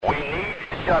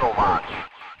shuttle launch.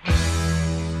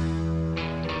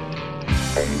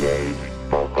 Engage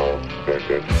focal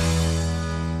digit.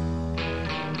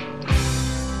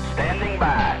 Standing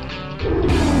by.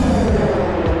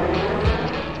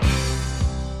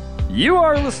 You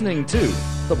are listening to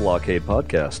the Blockade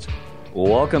Podcast.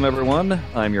 Welcome, everyone.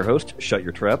 I'm your host, Shut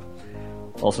Your Trap,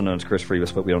 also known as Chris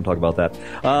Freebus, but we don't talk about that.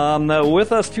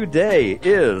 With us today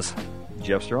is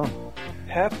Jeff Strong.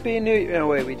 Happy New Year. No,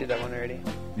 wait, we did that one already.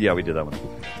 Yeah, we did that one.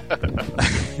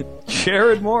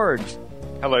 Jared Morgs.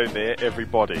 Hello there,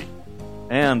 everybody.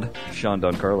 And Sean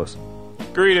Don Carlos.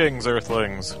 Greetings,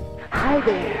 Earthlings. Hi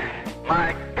there.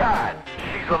 My God,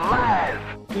 she's alive.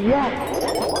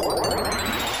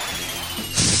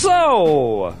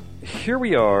 So, here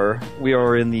we are. We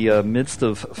are in the midst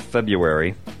of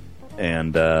February,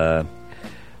 and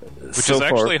Which so is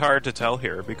actually far, hard to tell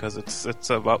here because it's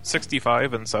about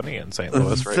 65 and sunny in St.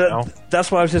 Louis right now. That's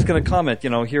what I was just going to comment. You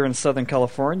know, here in Southern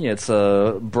California, it's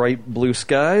bright blue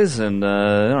skies and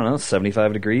I don't know,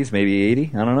 75 degrees, maybe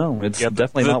 80. I don't know. It's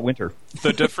definitely not winter.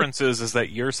 The difference is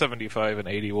that your 75 and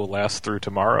 80 will last through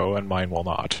tomorrow, and mine will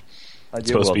not. It's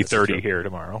supposed to be 30 here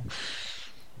tomorrow.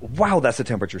 Wow, that's a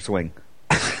temperature swing.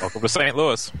 Welcome to St.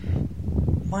 Louis.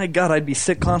 My God, I'd be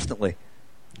sick constantly.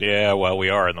 Yeah, well, we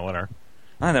are in the winter.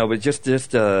 I know, but just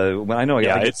when I know I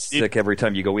get it's sick every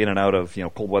time you go in and out of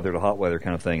cold weather to hot weather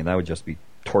kind of thing, and that would just be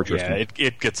torturous. Yeah,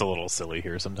 it gets a little silly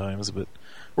here sometimes, but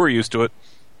we're used to it.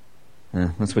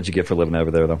 That's what you get for living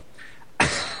over there, though.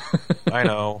 I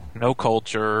know, no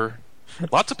culture.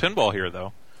 Lots of pinball here,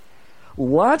 though.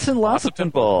 Lots and lots of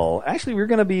pinball. Actually, we're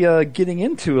going to be getting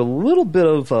into a little bit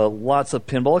of lots of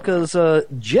pinball because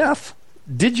Jeff,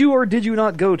 did you or did you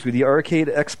not go to the Arcade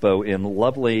Expo in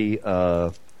lovely?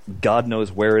 God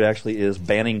knows where it actually is,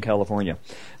 Banning, California.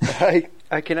 I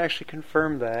can actually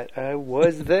confirm that. I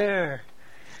was there.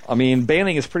 I mean,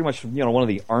 Banning is pretty much one of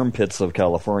the armpits of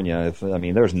California.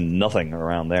 There's nothing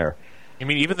around there. I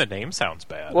mean, even the name sounds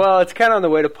bad. Well, it's kind of on the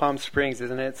way to Palm Springs,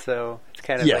 isn't it? So it's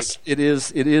kind of yes, it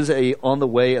is. It is on the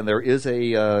way, and there is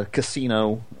a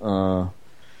casino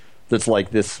that's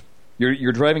like this.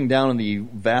 You're driving down in the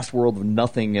vast world of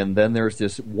nothing, and then there's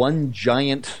this one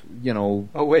giant,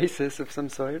 oasis of some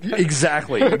sort.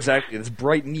 Exactly. This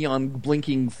bright neon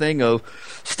blinking thing of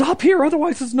stop here,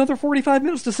 otherwise it's another 45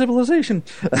 minutes to civilization.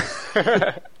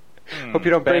 Hope you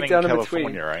don't break down in between.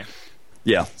 California, right?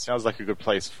 Yeah, sounds like a good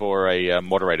place for a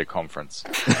moderator conference.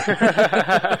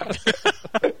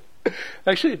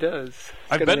 Actually, it does.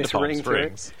 I've been to Palm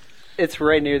Springs. It's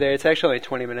right near there. It's actually only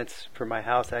 20 minutes from my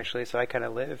house, actually, so I kind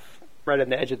of live right on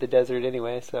the edge of the desert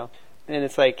anyway. So, and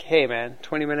it's like, hey, man,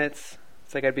 20 minutes.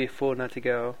 It's like I'd be a fool not to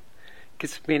go.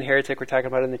 Because me and Heretic were talking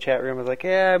about it in the chat room. I was like,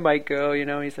 yeah, I might go.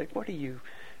 He's like, what are you,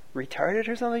 retarded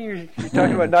or something? You're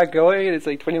talking about not going, and it's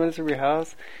like 20 minutes from your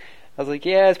house. I was like,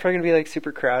 yeah, it's probably going to be like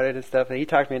super crowded and stuff. And he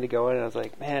talked me into going, and I was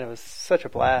like, man, it was such a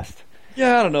blast.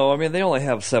 Yeah, I don't know. I mean, they only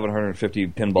have 750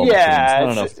 pinball machines. I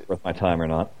don't know if it's worth my time or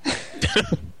not.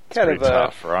 Kind of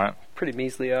tough, right? Pretty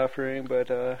measly offering,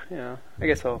 but I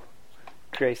guess I'll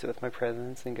grace it with my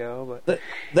presence and go. But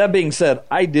that being said,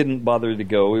 I didn't bother to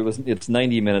go. It's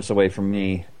 90 minutes away from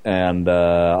me, and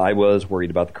I was worried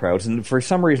about the crowds. And for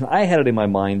some reason, I had it in my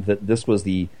mind that this was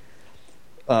the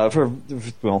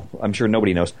I'm sure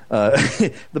nobody knows.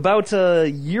 About a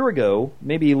year ago,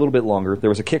 maybe a little bit longer, there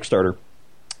was a Kickstarter.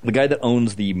 The guy that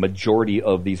owns the majority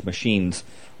of these machines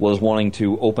was wanting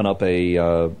to open up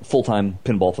a full-time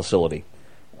pinball facility,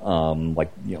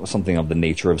 something of the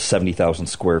nature of 70,000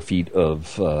 square feet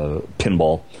of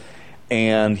pinball,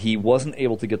 and he wasn't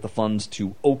able to get the funds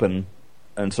to open,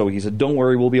 and so he said, "Don't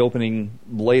worry, we'll be opening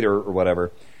later or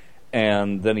whatever."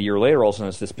 And then a year later, all of a sudden,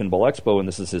 it's this Pinball Expo, and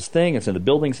this is his thing. It's in the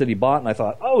buildings that he bought, and I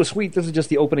thought, oh, sweet, this is just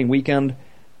the opening weekend,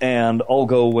 and I'll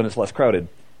go when it's less crowded.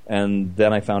 And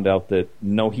then I found out that,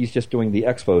 no, he's just doing the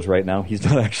expos right now. He's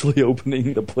not actually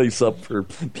opening the place up for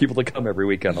people to come every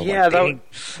weekend. Right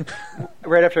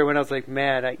after I went, I was like,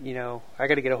 man, I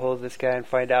got to get a hold of this guy and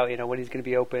find out, when he's going to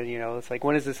be open. It's like,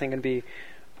 when is this thing going to be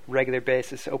regular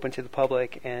basis open to the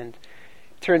public? And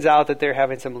it turns out that they're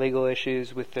having some legal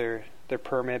issues with their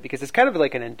permit because it's kind of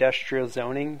like an industrial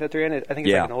zoning that they're in. I think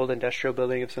it's like an old industrial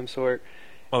building of some sort.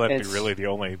 Well, that'd be really the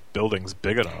only buildings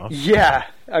big enough. Yeah.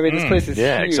 I mean, this place is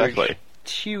huge. Exactly.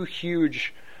 Two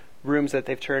huge rooms that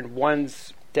they've turned.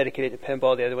 One's dedicated to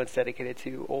pinball. The other one's dedicated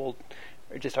to old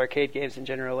or just arcade games in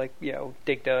general, like,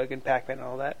 Dig Dug and Pac-Man and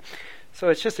all that. So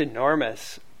it's just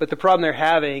enormous. But the problem they're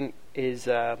having is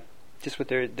just with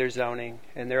their zoning,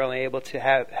 and they're only able to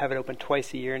have it open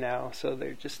twice a year now. So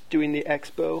they're just doing the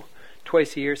expo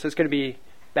twice a year. So it's going to be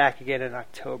back again in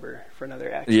October for another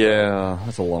expo. Yeah,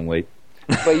 that's a long wait.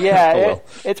 But yeah, Oh, well.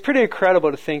 it's pretty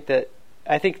incredible to think that.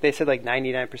 I think they said like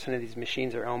 99% of these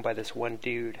machines are owned by this one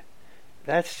dude.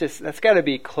 That's got to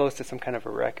be close to some kind of a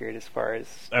record as far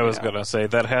as. I was going to say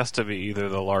that has to be either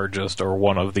the largest or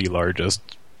one of the largest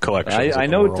collections. I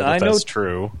in know. the world, I if know. that's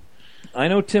true. I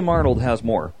know Tim Arnold has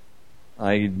more.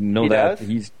 I know He that does?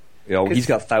 he's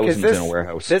got thousands in a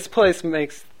warehouse. This place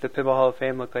makes the Pinball Hall of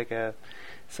Fame look like a.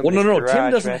 Well, no. garage,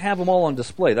 Tim doesn't man. have them all on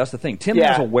display. That's the thing. Tim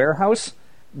Yeah. has a warehouse,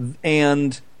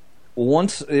 and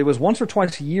once or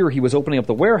twice a year he was opening up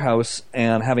the warehouse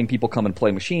and having people come and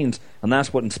play machines, and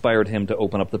that's what inspired him to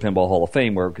open up the Pinball Hall of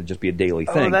Fame, where it could just be a daily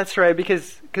thing. Oh, that's right.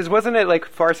 Because wasn't it like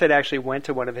Farsight actually went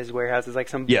to one of his warehouses, like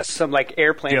some like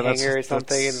airplane hangar or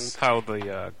something? That's how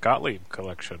the Gottlieb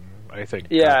collection, I think,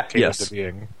 Yeah. came Yes. into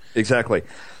being. Exactly.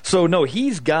 So no,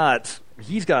 he's got.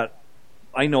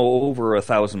 I know over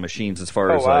 1,000 machines as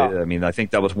far as wow. I mean. I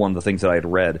think that was one of the things that I had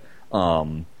read.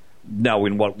 Now,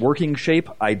 in what working shape,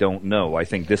 I don't know. I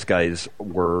think this guy's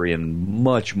were in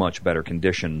much, much better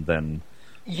condition than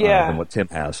what Tim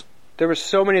has. There were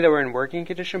so many that were in working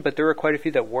condition, but there were quite a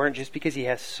few that weren't, just because he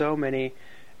has so many,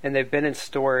 and they've been in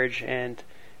storage, and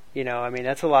I mean,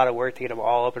 that's a lot of work to get them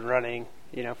all up and running.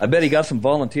 I bet he got some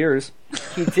volunteers.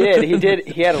 He did.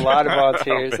 He had a lot of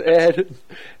volunteers,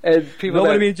 and people. No, that,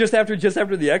 but I mean, just after the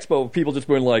expo, people just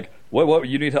going like, "What?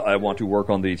 You need to? I want to work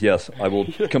on these. Yes, I will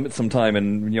commit some time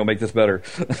and make this better."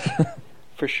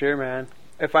 For sure, man.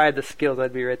 If I had the skills,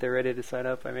 I'd be right there, ready to sign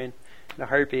up. I mean, in a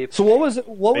heartbeat. So what was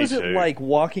it too. like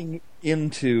walking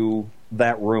into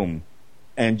that room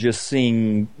and just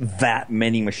seeing that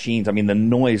many machines? I mean, the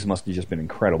noise must have just been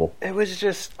incredible. It was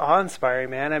just awe-inspiring,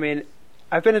 man. I mean,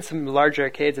 I've been in some large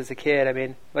arcades as a kid. I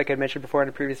mean, like I mentioned before in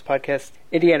a previous podcast,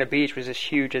 Indiana Beach was just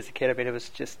huge as a kid. I mean, it was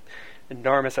just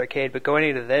enormous arcade. But going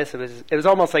into this, it was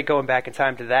almost like going back in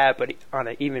time to that, but on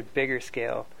an even bigger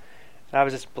scale. And I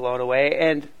was just blown away.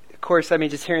 And of course, I mean,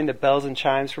 just hearing the bells and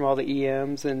chimes from all the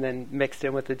EMs, and then mixed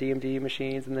in with the DMD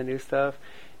machines and the new stuff,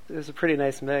 it was a pretty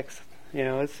nice mix. It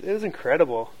was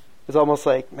incredible. It was almost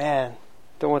like, man,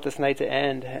 don't want this night to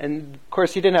end. And of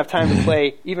course, you didn't have time to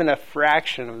play even a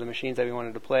fraction of the machines that we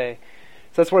wanted to play.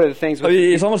 So that's one of the things.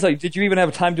 It's almost like, did you even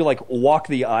have time to like walk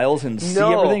the aisles and see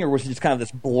No. everything, or was it just kind of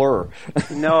this blur?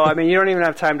 No, I mean, you don't even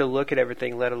have time to look at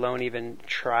everything, let alone even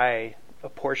try a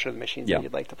portion of the machines Yeah. that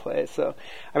you'd like to play. So,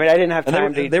 I mean, I didn't have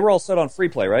time they were all set on free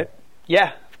play, right?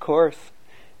 Yeah, of course.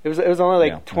 It was only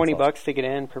like Yeah, $20 that's to get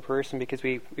in per person, because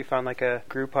we found like a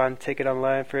Groupon ticket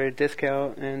online for a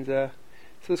discount, and so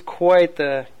it was quite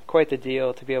the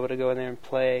deal to be able to go in there and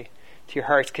play to your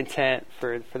heart's content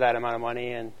for that amount of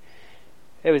money. And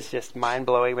it was just mind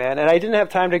blowing, man. And I didn't have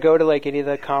time to go to like any of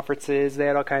the conferences. They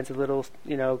had all kinds of little,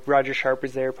 Roger Sharp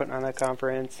was there putting on a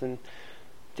conference and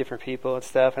different people and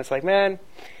stuff. And it's like, man,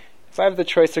 if I have the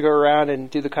choice to go around and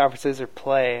do the conferences or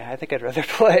play, I think I'd rather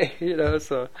play,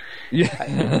 So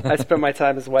Yeah. I spent my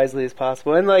time as wisely as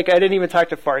possible. And like, I didn't even talk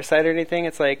to Farsight or anything.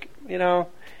 It's like,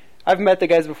 I've met the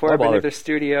guys before. No I've been bother. to their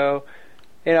studio.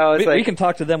 It's we like, can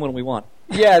talk to them when we want.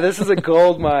 yeah, this is a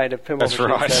gold mine of pinball That's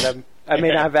machines right. that I may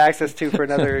not have access to for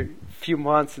another few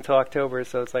months until October.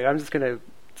 So it's like, I'm just going to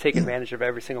take advantage of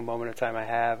every single moment of time I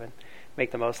have and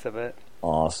make the most of it.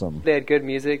 Awesome. They had good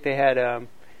music. They had, I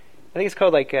think it's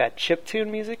called like chiptune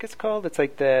music. It's called. It's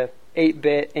like the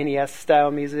 8-bit NES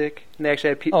style music, and they actually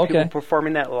had people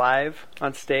performing that live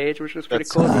on stage, which was pretty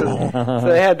That's cool. cool. So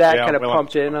they had that Yeah, kind of well,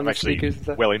 pumped in on I'm the actually speakers and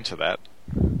stuff. well into that.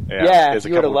 Yeah, there's a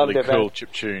you would've couple of loved really it, cool man.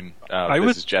 chiptune. I There's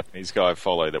would- this Japanese guy I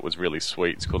follow that was really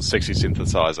sweet. It's called Sexy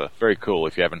Synthesizer. Very cool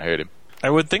if you haven't heard him. I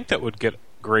would think that would get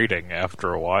grating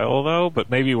after a while, though, but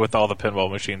maybe with all the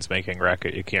pinball machines making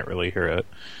racket, you can't really hear it.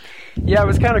 Yeah, it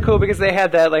was kind of cool because they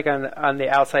had that like on the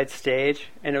outside stage,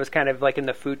 and it was kind of like in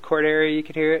the food court area you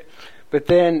could hear it. But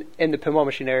then in the pinball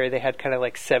machine area, they had kind of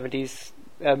like 70s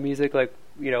music, like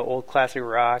old classic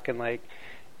rock and like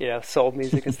soul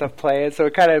music and stuff playing. So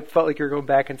it kind of felt like you were going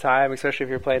back in time, especially if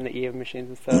you're playing the EM machines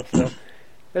and stuff.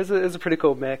 So it was a pretty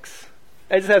cool mix.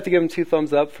 I just have to give them 2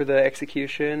 thumbs up for the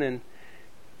execution, and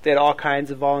they had all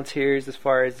kinds of volunteers as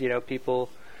far as people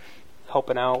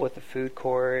helping out with the food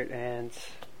court and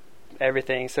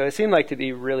everything. So it seemed like to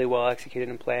be really well executed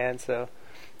and planned. So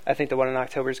I think the one in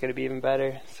October is going to be even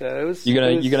better. So it was. You're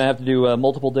gonna have to do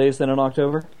multiple days then in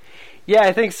October. Yeah,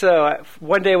 I think so.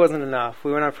 One day wasn't enough.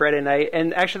 We went on Friday night,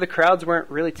 and actually the crowds weren't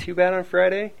really too bad on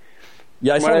Friday.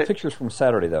 Yeah, I saw the pictures from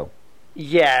Saturday though.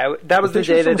 Yeah, that was the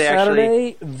day that they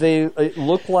Saturday, it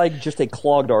looked like just a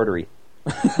clogged artery.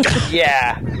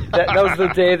 Yeah, that was the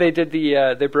day they did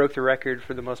they broke the record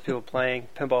for the most people playing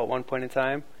pinball at one point in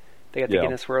time. They got the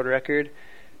Guinness World Record.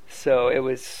 So it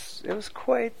was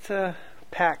quite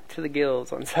packed to the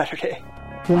gills on Saturday.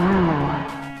 Wow.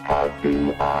 How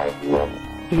do I look?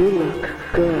 You look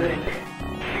good.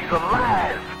 She's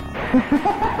alive.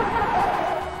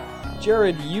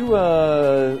 Jared, you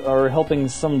are helping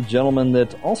some gentleman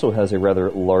that also has a rather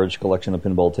large collection of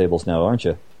pinball tables now, aren't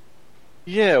you?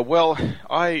 Yeah, well,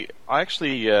 I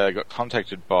actually got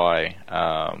contacted by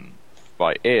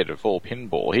Ed of All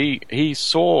Pinball. He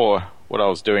saw what I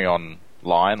was doing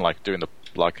online, like doing the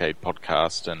Blockade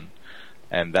podcast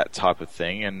and that type of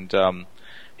thing, and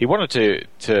he wanted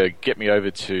to get me over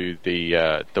to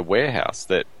the warehouse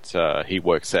that he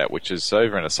works at, which is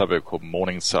over in a suburb called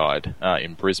Morningside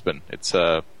in Brisbane. It's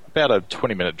about a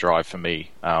 20-minute drive for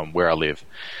me where I live.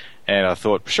 And I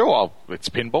thought, sure, it's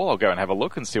pinball. I'll go and have a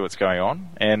look and see what's going on.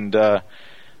 And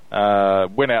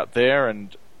went out there,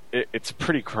 and it's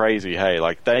pretty crazy. Hey,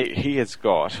 like he has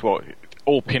got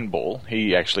All Pinball.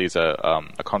 He actually is a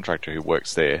contractor who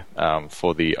works there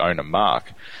for the owner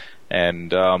Mark,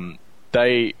 and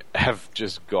they have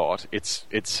just got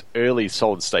it's early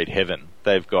solid state heaven.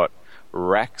 They've got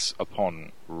racks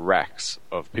upon racks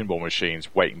of pinball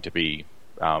machines waiting to be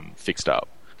fixed up.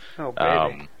 Oh,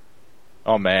 baby.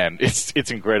 Oh man,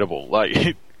 it's incredible.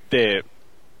 Like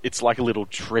it's like a little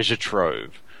treasure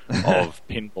trove of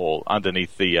pinball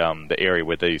underneath the area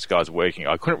where these guys are working.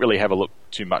 I couldn't really have a look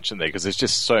too much in there because there's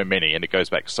just so many and it goes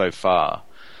back so far.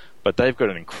 But they've got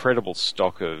an incredible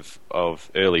stock of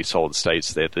early solid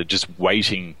states there. They're just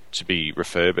waiting to be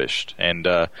refurbished. And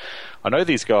I know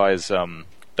these guys.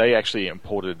 They actually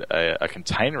imported a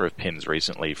container of pins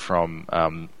recently from,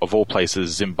 of all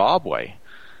places, Zimbabwe.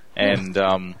 And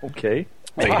okay,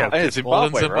 they have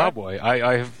Zimbabwe, Zimbabwe. Right?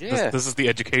 I have. This is the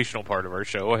educational part of our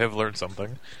show. I have learned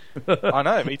something. I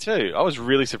know, me too. I was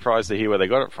really surprised to hear where they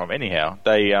got it from. Anyhow,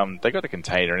 they got the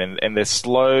container and they're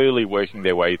slowly working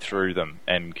their way through them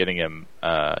and getting them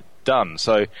done.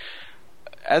 So,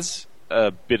 as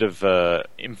a bit of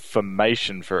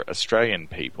information for Australian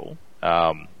people,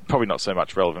 probably not so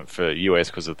much relevant for US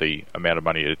because of the amount of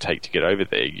money it would take to get over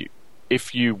there.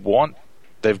 If you want.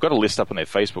 They've got a list up on their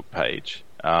Facebook page,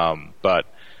 but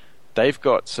they've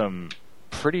got some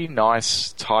pretty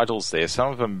nice titles there.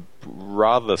 Some of them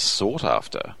rather sought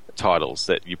after titles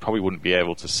that you probably wouldn't be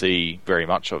able to see very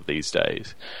much of these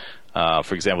days.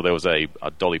 For example, there was a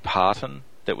Dolly Parton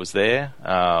that was there,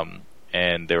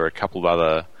 and there were a couple of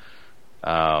other.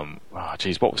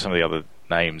 What were some of the other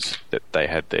names that they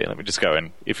had there? Let me just go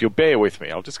and, if you'll bear with me,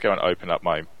 I'll just go and open up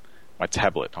my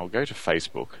tablet. I'll go to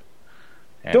Facebook.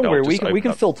 Don't worry, we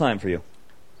can fill time for you.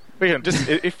 We can just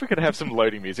if we could have some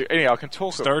loading music. Anyhow, I can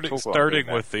talk. Starting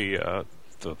with the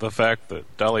fact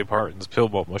that Dolly Parton's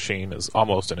pinball machine is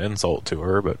almost an insult to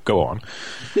her, but go on.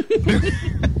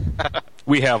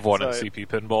 We have one in CP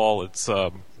Pinball. It's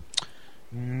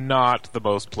not the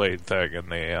most played thing in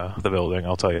the building.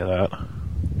 I'll tell you that.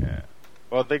 Yeah.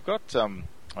 Well, they've got.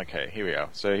 Okay, here we are.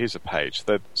 So here's a page.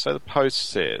 So the post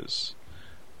says.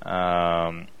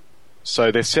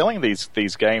 So they're selling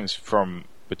these games from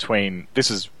between, this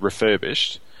is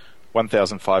refurbished,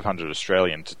 1,500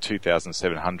 Australian to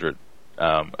 2,700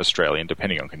 Australian,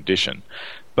 depending on condition.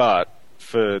 But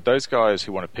for those guys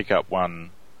who want to pick up one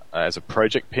as a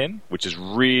project pin, which is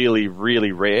really,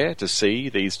 really rare to see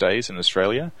these days in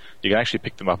Australia, you can actually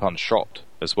pick them up unshopped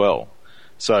as well.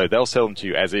 So they'll sell them to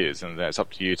you as is, and it's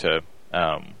up to you to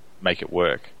make it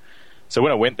work. So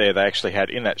when I went there, they actually had,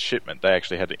 in that shipment, they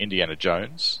actually had an Indiana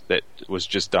Jones that was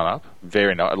just done up,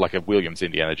 very nice, like a Williams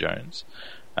Indiana Jones.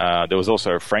 There was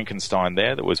also a Frankenstein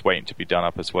there that was waiting to be done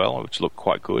up as well, which looked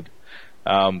quite good.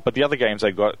 But the other games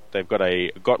they've got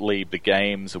a Gottlieb The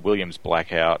Games, a Williams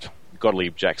Blackout,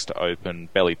 Gottlieb Jacks to Open,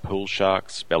 Belly Pool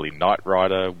Sharks, Belly Knight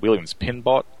Rider, Williams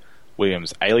Pinbot,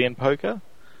 Williams Alien Poker.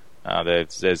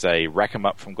 There's a Rack 'em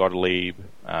Up from Gottlieb,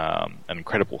 an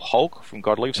Incredible Hulk from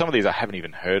Gottlieb. Some of these I haven't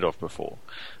even heard of before.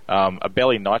 A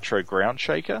Belly Nitro Ground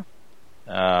Shaker.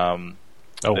 Oh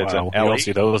wow, we don't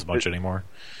see those much anymore.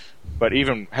 But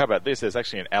even, how about this? There's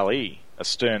actually an Ali, a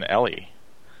Stern Ali,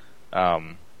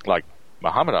 like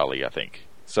Muhammad Ali, I think.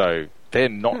 So they're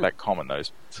not that common.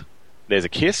 Those. There's a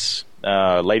Kiss,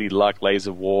 Lady Luck,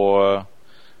 Laser War.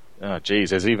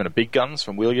 There's even a Big Guns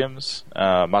from Williams,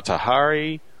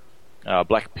 Matahari.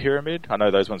 Black Pyramid. I know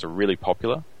those ones are really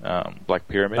popular. Black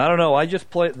Pyramid. I don't know.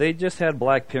 They just had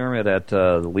Black Pyramid at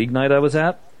the League night I was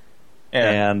at,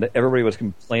 and everybody was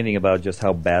complaining about just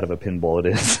how bad of a pinball it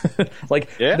is.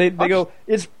 They go,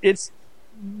 it's.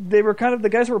 They were kind of, the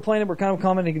guys who were playing it were kind of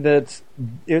commenting that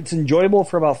it's enjoyable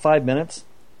for about 5 minutes,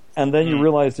 and then you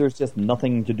realize there's just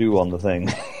nothing to do on the thing.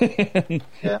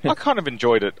 Yeah, I kind of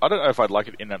enjoyed it. I don't know if I'd like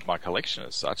it in my collection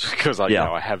as such, because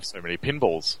I have so many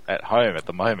pinballs at home at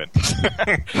the moment.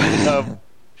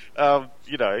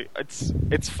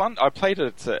 it's fun. I played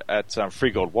it at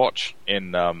Free Gold Watch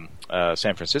in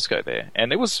San Francisco there,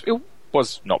 and it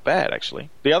was not bad actually.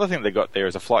 The other thing they got there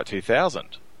is a Flight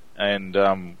 2000,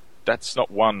 and that's not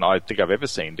one I think I've ever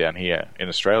seen down here in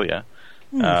Australia.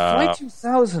 Flight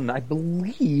 2000, I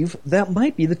believe that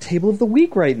might be the table of the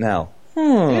week right now.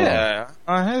 Yeah,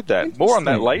 I heard that. More on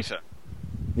that later.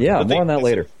 Yeah, more on that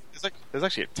later. There's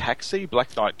actually a Taxi,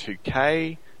 Black Knight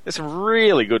 2K. There's some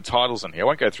really good titles in here. I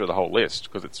won't go through the whole list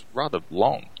because it's rather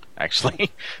long,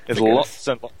 actually. There's lots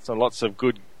and lots and lots of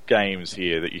good games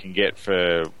here that you can get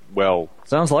for, well...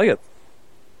 Sounds like it.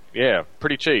 Yeah,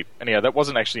 pretty cheap. Anyhow, that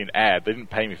wasn't actually an ad. They didn't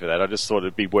pay me for that. I just thought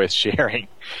it'd be worth sharing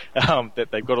that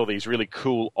they've got all these really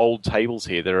cool old tables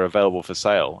here that are available for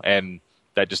sale, and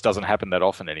that just doesn't happen that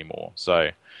often anymore. So,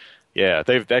 yeah,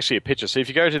 they've actually a picture. So if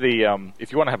you go to the,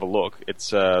 if you want to have a look, it's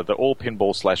the All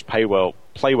Pinball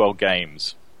 / Playwell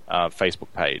Games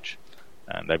Facebook page,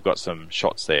 and they've got some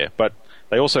shots there. But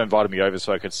they also invited me over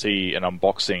so I could see an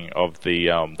unboxing of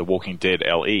the Walking Dead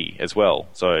LE as well.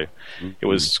 So it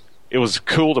was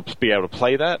cool to be able to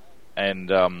play that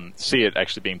and see it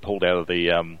actually being pulled out of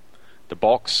the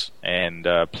box and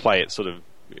play it. Sort of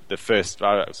the first,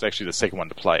 it was actually the second one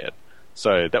to play it.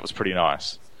 So that was pretty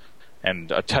nice.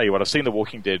 And I tell you what, I've seen The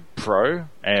Walking Dead Pro,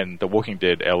 and The Walking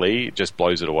Dead LE just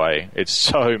blows it away. It's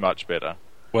so much better.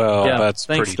 Well, that's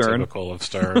thanks, pretty Stern. Typical of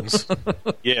Stearns.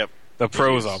 Yeah, the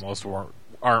pros almost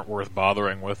aren't worth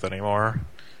bothering with anymore.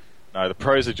 No, the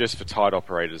pros are just for tight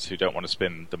operators who don't want to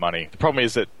spend the money. The problem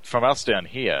is that from us down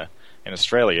here in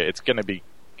Australia, it's going to be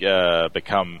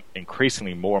become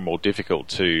increasingly more and more difficult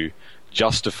to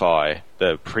justify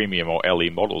the premium or LE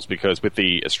models, because with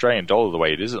the Australian dollar the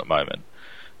way it is at the moment,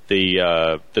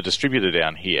 the distributor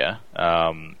down here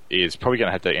is probably going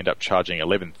to have to end up charging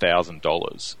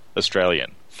 $11,000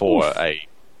 Australian for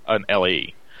an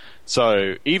LE.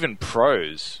 So even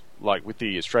pros, like with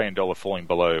the Australian dollar falling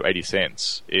below 80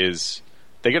 cents, they're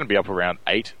going to be up around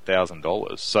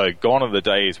 $8,000. So gone are the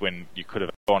days when you could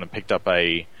have gone and picked up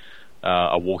a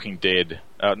Walking Dead,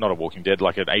 not a Walking Dead,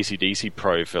 like an AC/DC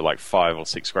Pro for like $5,000 or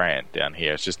 $6,000 down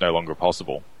here. It's just no longer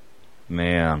possible.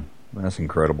 Man, that's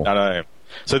incredible. I know.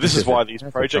 So this is why these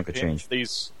project pins,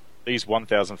 these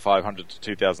 1,500 to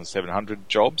 2,700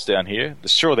 jobs down here,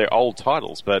 sure they're old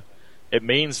titles, but it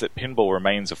means that pinball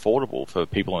remains affordable for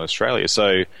people in Australia.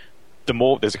 So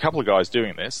there's a couple of guys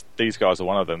doing this. These guys are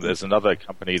one of them. There's another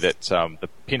company that the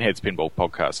Pinheads Pinball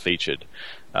podcast featured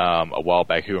a while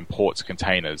back, who imports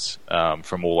containers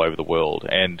from all over the world.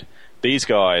 And these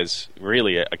guys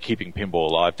really are keeping pinball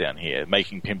alive down here,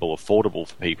 making pinball affordable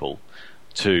for people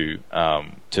to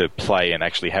play and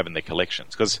actually have in their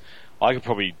collections. Because I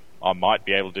might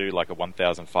be able to do like a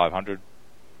 $1,500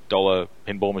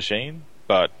 pinball machine,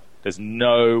 but there's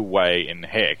no way in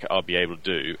heck I'll be able to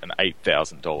do an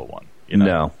 $8,000 one. You know?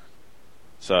 No.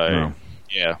 So,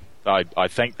 yeah, I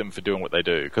thank them for doing what they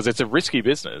do, because it's a risky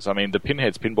business. I mean, the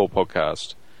Pinheads Pinball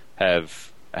podcast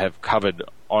have covered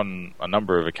on a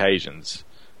number of occasions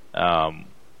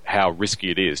how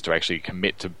risky it is to actually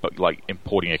commit to like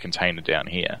importing a container down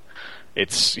here.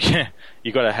 It's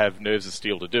you got to have nerves of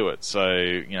steel to do it.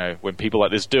 So when people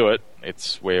like this do it,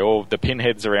 it's where all the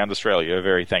pinheads around Australia are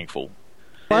very thankful.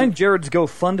 Find Jared's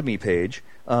GoFundMe page.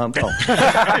 All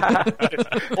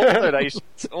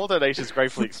donations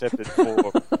gratefully accepted.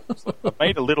 I've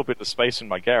made a little bit of space in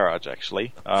my garage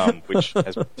actually, which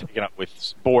has been taken up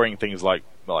with boring things like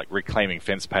reclaiming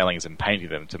fence palings and painting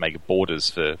them to make borders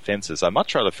for fences. I'd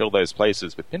much rather fill those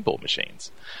places with pinball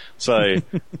machines. So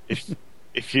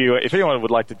if anyone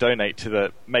would like to donate to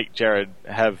the Make Jared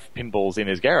Have Pinballs in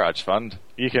His Garage fund,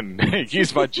 you can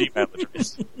use my Gmail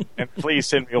address, and please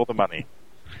send me all the money.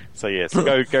 So yes,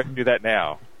 go do that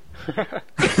now.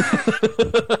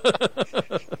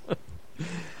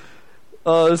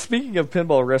 Speaking of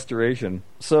pinball restoration,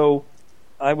 so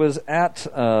I was at,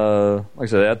 like I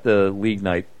said, at the league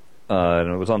night,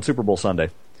 and it was on Super Bowl Sunday.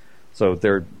 So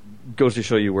there goes to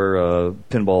show you where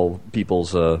pinball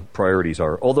people's priorities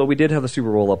are. Although we did have the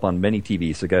Super Bowl up on many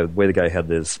TVs, the way the guy had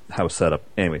this house set up.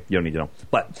 Anyway, you don't need to know.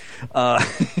 But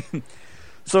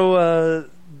so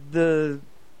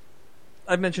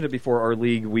I've mentioned it before. Our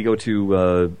league, we go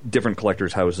to different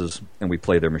collectors' houses and we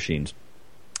play their machines.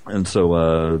 And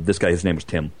so this guy, his name was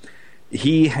Tim.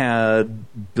 He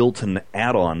had built an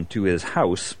add-on to his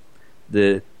house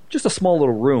that just a small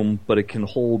little room, but it can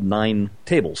hold 9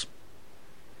 tables.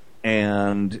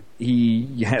 And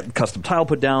he had custom tile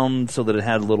put down so that it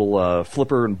had a little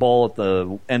flipper and ball at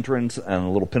the entrance and a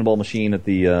little pinball machine at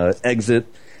the exit.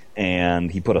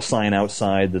 And he put a sign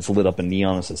outside that's lit up in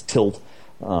neon that says Tilt.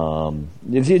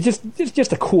 It's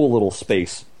just a cool little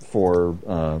space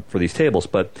for these tables,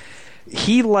 but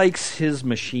he likes his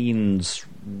machines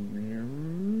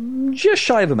just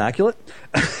shy of immaculate.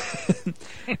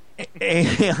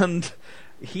 And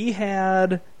he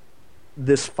had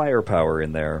this firepower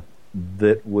in there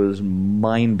that was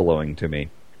mind-blowing to me.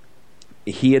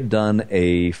 He had done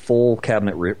a full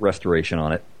cabinet restoration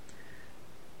on it.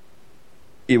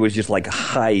 It was just like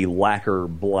high lacquer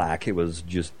black. It was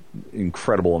just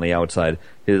incredible on the outside.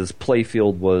 His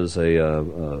playfield was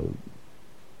a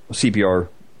CPR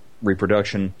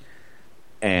reproduction,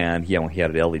 and he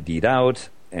had it LED'd out,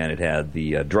 and it had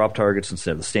the drop targets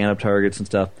instead of the stand-up targets and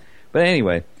stuff. But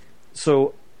anyway,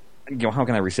 so how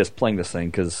can I resist playing this thing?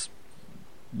 Because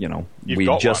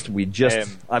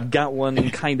I've got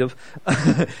one kind of.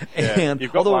 And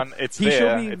you've got one. It's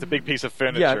there. It's a big piece of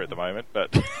furniture at the moment,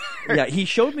 but yeah, he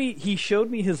showed me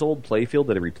his old playfield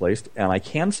that he replaced, and I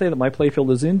can say that my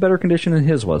playfield is in better condition than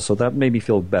his was, so that made me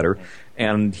feel better.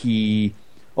 And he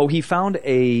found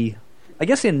I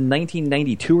guess in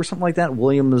 1992 or something like that,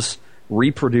 Williams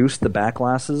reproduced the back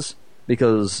glasses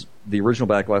because the original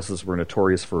back glasses were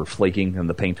notorious for flaking and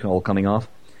the paint all coming off.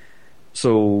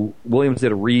 So Williams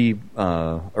did a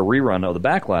rerun of the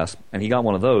back glass, and he got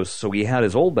one of those. So he had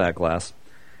his old back glass,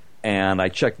 and I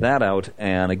checked that out,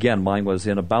 and again, mine was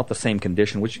in about the same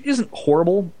condition, which isn't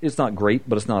horrible. It's not great,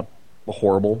 but it's not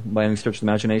horrible by any stretch of the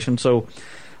imagination. So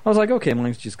I was like, okay,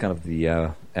 mine's just kind of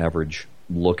the average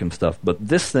look and stuff. But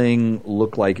this thing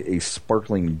looked like a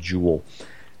sparkling jewel,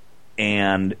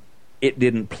 and it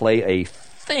didn't play a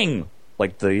thing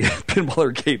like the Pinball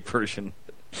Arcade version.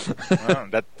 Well,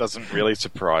 that doesn't really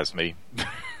surprise me.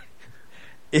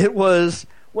 It was,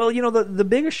 the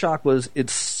biggest shock was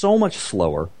it's so much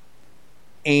slower,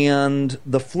 and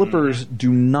the flippers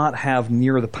do not have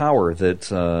near the power that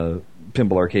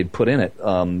Pinball Arcade put in it.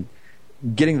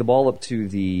 Getting the ball up to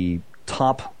the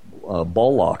top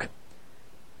ball lock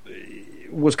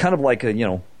was kind of like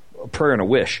a prayer and a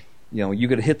wish. You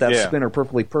could hit that spinner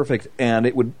perfectly perfect, and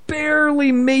it would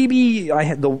barely, maybe,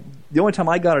 the only time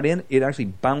I got it in, it actually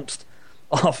bounced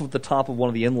off of the top of one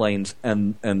of the inlanes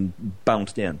and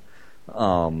bounced in.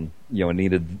 It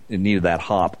needed that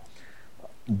hop.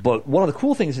 But one of the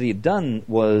cool things that he had done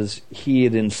was he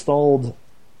had installed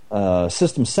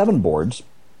System 7 boards,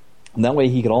 and that way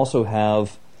he could also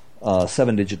have a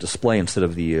 7-digit display instead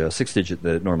of the 6-digit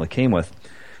that it normally came with.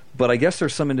 But I guess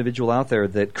there's some individual out there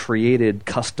that created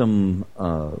custom,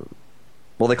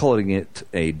 they call it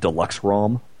a deluxe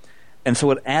ROM. And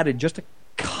so it added just a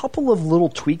couple of little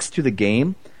tweaks to the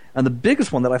game. And the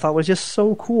biggest one that I thought was just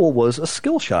so cool was a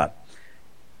skill shot.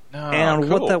 And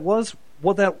cool. what it was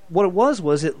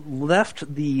it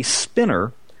left the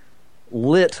spinner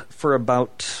lit for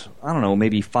about,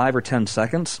 maybe 5 or 10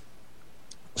 seconds.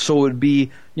 So it would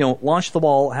be, launch the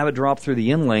ball, have it drop through the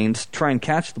inlanes, try and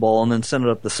catch the ball, and then send it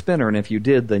up the spinner. And if you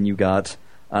did, then you got,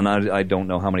 and I don't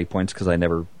know how many points because I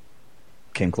never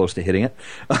came close to hitting it.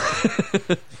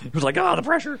 It was like, the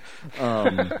pressure.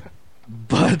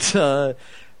 But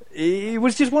it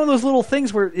was just one of those little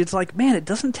things where it's like, man, it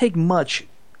doesn't take much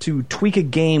to tweak a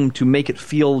game to make it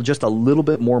feel just a little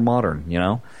bit more modern,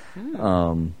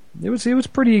 It was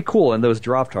pretty cool, and those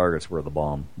drop targets were the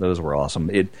bomb. Those were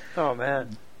awesome. Oh,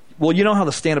 man. Well, you know how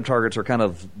the stand-up targets are kind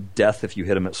of death if you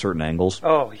hit them at certain angles?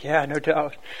 Oh, yeah, no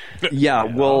doubt. Yeah,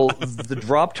 well, the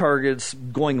drop targets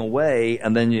going away,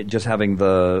 and then just having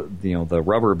the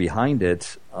rubber behind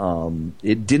it,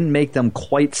 it didn't make them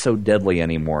quite so deadly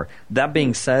anymore. That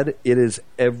being said, it is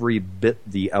every bit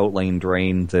the outlane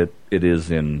drain that it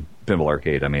is in Pinball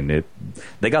Arcade. I mean,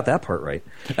 they got that part right.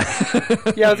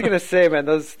 Yeah, I was going to say, man,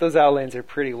 those outlanes are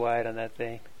pretty wide on that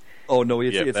thing. Oh, no,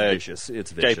 it's vicious.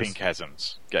 It's vicious. Gaping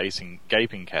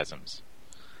chasms.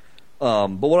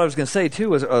 But what I was going to say,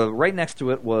 too, is right next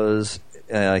to it was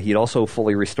he'd also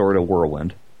fully restored a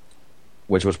Whirlwind,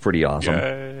 which was pretty awesome.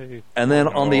 Yay. And then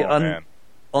on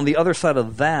the other side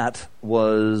of that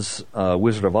was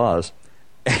Wizard of Oz.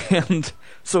 And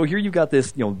so here you've got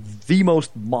this, the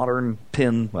most modern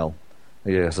pin. Well,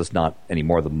 I guess it's not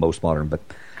anymore the most modern, but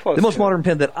the most modern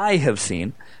pin that I have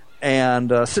seen.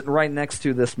 And sitting right next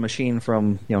to this machine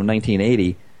from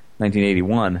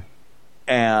 1981,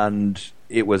 and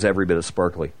it was every bit as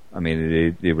sparkly. I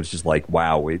mean, it was just like,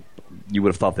 wow. You would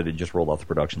have thought that it just rolled off the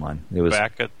production line. It was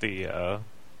back at the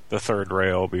third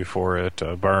rail before it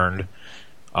burned.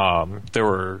 There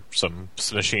were some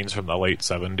machines from the late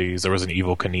 70s. There was an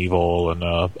Evel Knievel and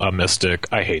a Mystic.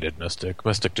 I hated Mystic.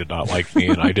 Mystic did not like me,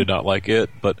 and I did not like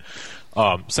it. But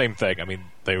same thing. I mean,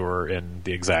 they were in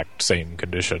the exact same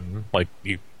condition. Like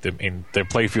their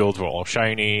playfields were all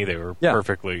shiny. They were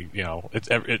perfectly,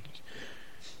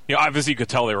 obviously you could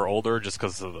tell they were older just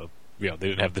because of the they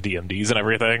didn't have the DMDs and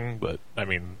everything, but I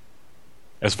mean,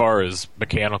 as far as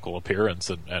mechanical appearance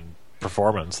and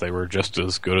performance, they were just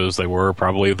as good as they were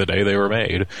probably the day they were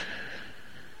made.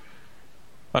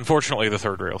 Unfortunately, the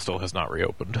third rail still has not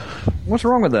reopened. What's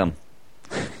wrong with them?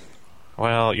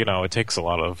 Well, it takes a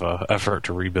lot of effort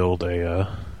to rebuild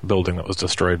a building that was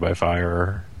destroyed by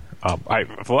fire.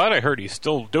 From what I heard, he's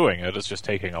still doing it. It's just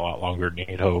taking a lot longer than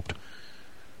he'd hoped.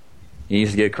 He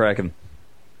needs to get cracking.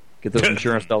 Get those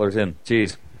insurance dollars in.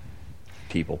 Jeez.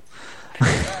 People.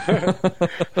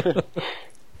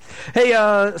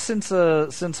 Hey,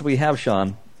 since we have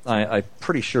Sean, I'm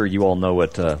pretty sure you all know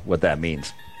what that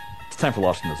means. It's time for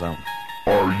Lost in the Zone.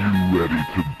 Are you ready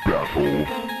to battle?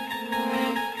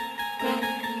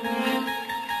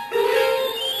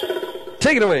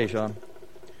 Take it away, Sean.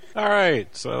 All right,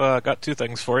 so I got two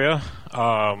things for you.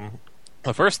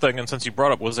 The first thing, and since you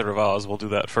brought up Wizard of Oz, we'll do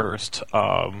that first.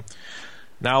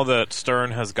 Now that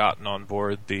Stern has gotten on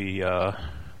board the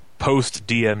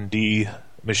post-DMD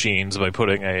machines by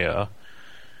putting an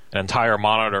entire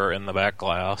monitor in the back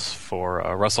glass for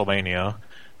WrestleMania,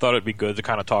 thought it'd be good to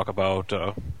kind of talk about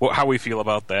how we feel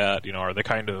about that. Are they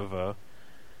kind of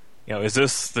is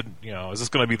this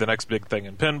going to be the next big thing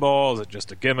in pinball? Is it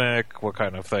just a gimmick? What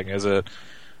kind of thing is it?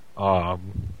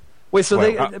 Wait,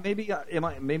 so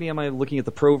maybe am I looking at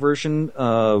the Pro version?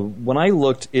 When I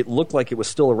looked, it looked like it was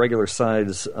still a regular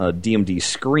size DMD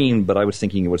screen, but I was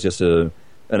thinking it was just an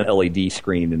LED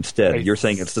screen instead. You're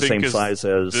saying it's the same size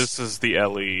as... This is the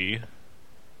LE.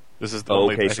 This is the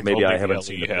only... Okay, so maybe I haven't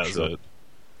seen it.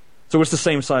 So it's the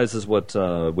same size as what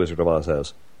Wizard of Oz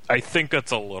has? I think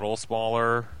it's a little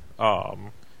smaller.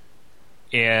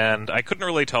 And I couldn't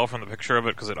really tell from the picture of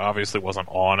it because it obviously wasn't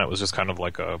on. It was just kind of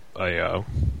like I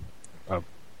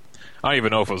don't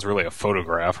even know if it was really a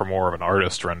photograph or more of an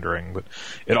artist rendering, but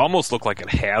it almost looked like it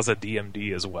has a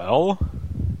DMD as well.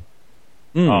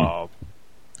 But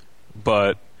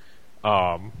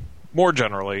more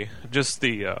generally, just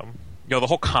the the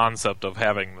whole concept of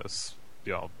having this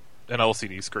an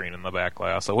LCD screen in the back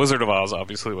glass. So Wizard of Oz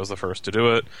obviously was the first to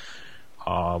do it.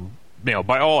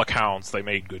 By all accounts, they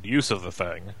made good use of the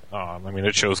thing.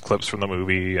 It shows clips from the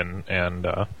movie, and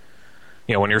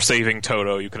when you're saving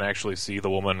Toto, you can actually see the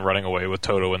woman running away with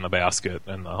Toto in the basket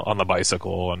and on the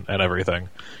bicycle and everything.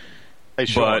 Hey,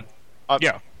 Sean,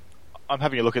 yeah. I'm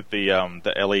having a look at the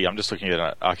LE. I'm just looking at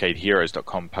an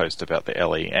ArcadeHeroes.com post about the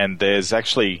LE, and there's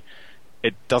actually...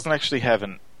 It doesn't actually have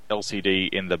an LCD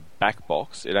in the back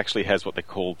box. It actually has what they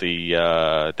call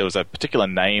the... there was a particular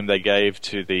name they gave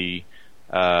to the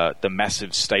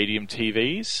massive stadium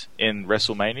TVs in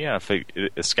WrestleMania.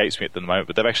 It escapes me at the moment,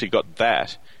 but they've actually got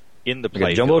that in the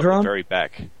like playfield at the very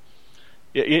back.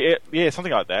 Yeah,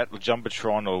 something like that,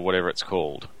 Jumbotron or whatever it's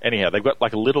called. Anyhow, they've got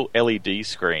like a little LED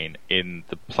screen in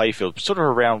the playfield, sort of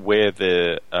around where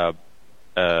the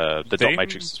dot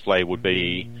matrix display would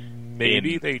be.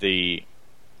 Maybe they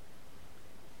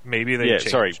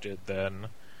changed it then.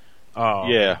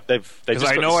 Because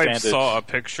I know I saw a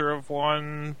picture of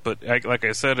one, but like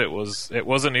I said, it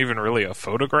wasn't even really a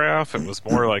photograph. It was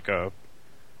more like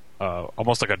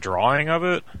almost like a drawing of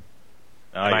it.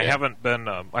 I haven't been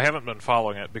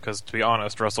following it because, to be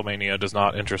honest, WrestleMania does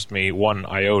not interest me one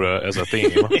iota as a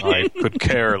theme. I could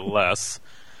care less.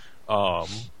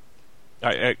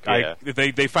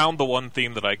 They found the one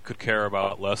theme that I could care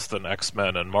about less than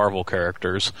X-Men and Marvel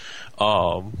characters.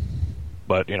 But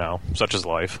such is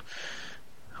life.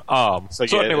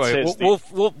 Anyway,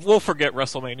 we'll forget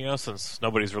WrestleMania since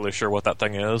nobody's really sure what that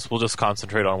thing is. We'll just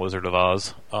concentrate on Wizard of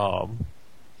Oz.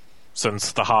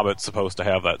 Since The Hobbit's supposed to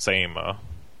have that same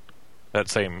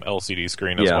LCD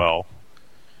screen as well.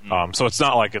 So it's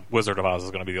not like Wizard of Oz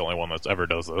is going to be the only one that ever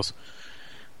does this.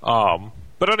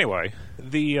 But anyway,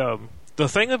 the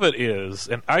thing of it is,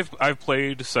 and I've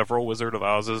played several Wizard of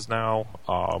Oz's now.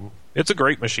 It's a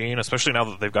great machine, especially now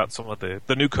that they've got some of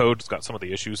the new code's got some of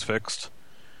the issues fixed.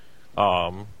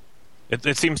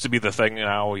 It seems to be the thing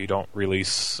now. You don't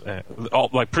release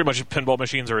pretty much pinball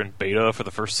machines are in beta for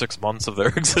the first 6 months of their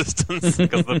existence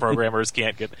because the programmers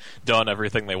can't get done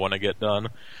everything they want to get done.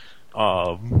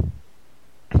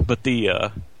 But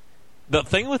the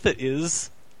thing with it is,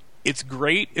 it's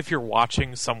great if you're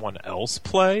watching someone else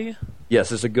play.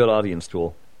 Yes, it's a good audience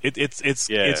tool. It's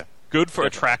good for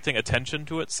attracting attention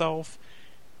to itself.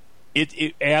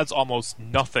 It adds almost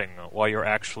nothing while you're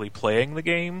actually playing the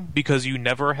game because you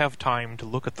never have time to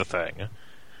look at the thing.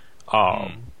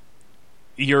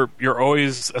 You're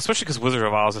always, especially because Wizard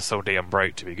of Oz is so damn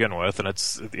bright to begin with, and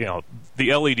it's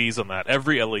the LEDs on that,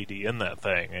 every LED in that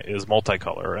thing is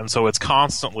multicolor, and so it's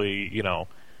constantly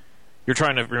you're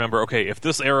trying to remember, okay, if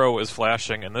this arrow is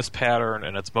flashing in this pattern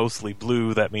and it's mostly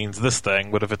blue, that means this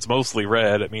thing, but if it's mostly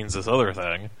red, it means this other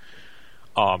thing.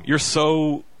 You're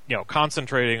so,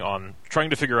 concentrating on trying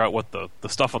to figure out what the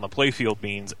stuff on the playfield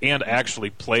means and actually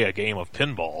play a game of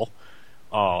pinball,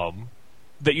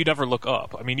 that you never look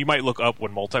up. I mean, you might look up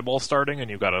when multi-ball's starting and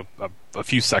you've got a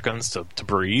few seconds to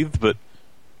breathe, but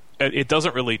it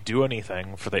doesn't really do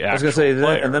anything for the actual I was going to say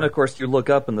player. that, and then of course you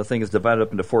look up and the thing is divided up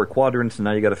into 4 quadrants, and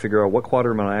now you got to figure out what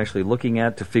quadrant am I actually looking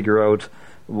at to figure out,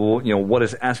 what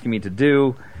it's asking me to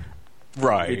do.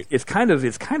 Right. It's kind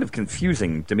of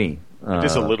confusing to me.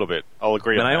 Just a little bit. I'll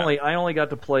agree. And on that. I only got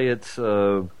to play it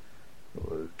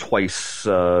twice,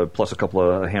 plus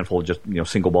a handful of just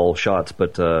single ball shots.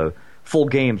 But full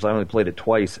games, I only played it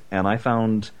twice, and I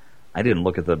found I didn't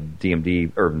look at the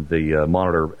DMD or the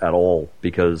monitor at all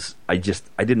because I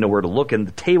didn't know where to look, and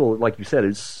the table, like you said,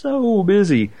 is so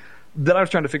busy that I was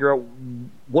trying to figure out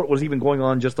what was even going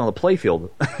on just on the playfield,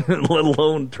 let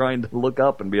alone trying to look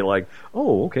up and be like,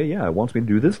 oh, okay, yeah, it wants me to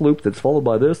do this loop that's followed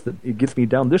by this, that it gets me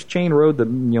down this chain road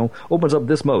that opens up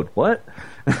this mode. What?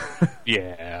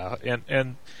 Yeah,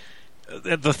 and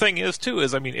the thing is too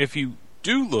is, I mean, if you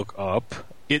do look up,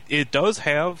 it does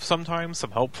have sometimes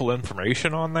some helpful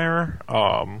information on there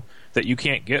that you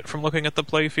can't get from looking at the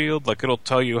playfield. Like, it'll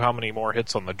tell you how many more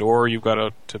hits on the door you've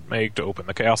got to make to open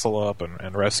the castle up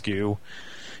and rescue.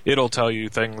 It'll tell you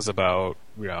things about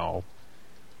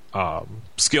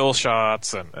skill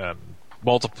shots and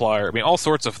multiplier. I mean, all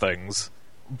sorts of things.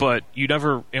 But you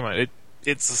never, you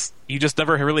just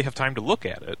never really have time to look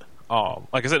at it.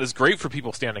 Like I said, it's great for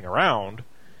people standing around,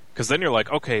 because then you're like,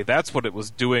 okay, that's what it was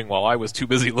doing while I was too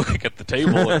busy looking at the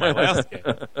table in my last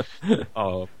game.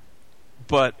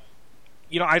 But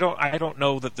I don't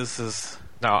know that this is.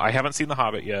 Now, I haven't seen The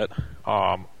Hobbit yet.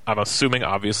 I'm assuming,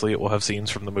 obviously, it will have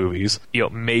scenes from the movies.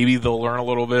 Maybe they'll learn a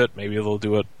little bit. Maybe they'll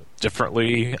do it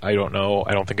differently. I don't know.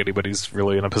 I don't think anybody's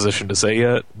really in a position to say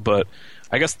yet. But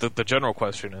I guess the general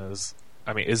question is,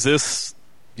 I mean, is this,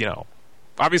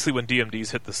 obviously when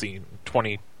DMDs hit the scene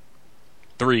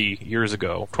 24 years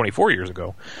ago,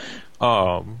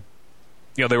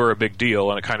 they were a big deal,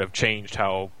 and it kind of changed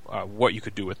how what you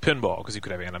could do with pinball, because you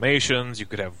could have animations, you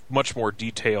could have much more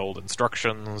detailed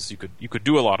instructions, you could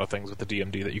do a lot of things with the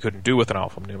DMD that you couldn't do with an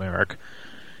alphanumeric.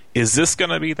 Is this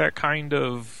going to be that kind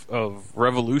of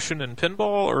revolution in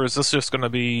pinball, or is this just going to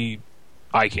be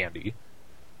eye candy?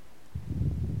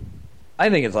 I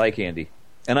think it's eye candy,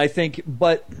 and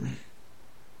but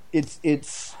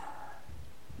it's.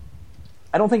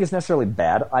 I don't think it's necessarily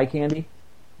bad eye candy.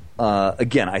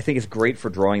 Again, I think it's great for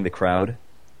drawing the crowd,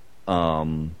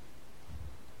 and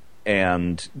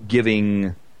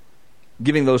giving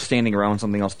those standing around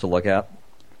something else to look at.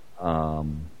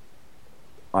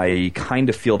 I kind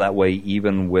of feel that way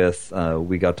even with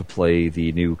we got to play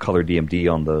the new color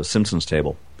DMD on the Simpsons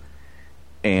table,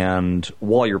 and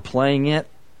while you're playing it,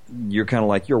 you're kind of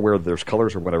like, you're aware that there's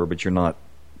colors or whatever, but you're not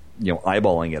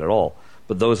eyeballing it at all.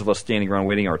 But those of us standing around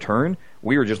waiting our turn,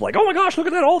 we were just like, oh my gosh, look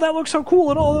at that! Oh, that looks so cool!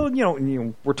 And all,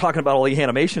 we're talking about all the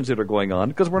animations that are going on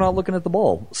because we're not looking at the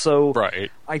ball. So, right.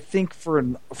 I think for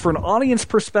an audience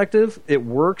perspective, it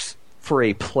works. For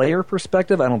a player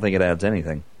perspective, I don't think it adds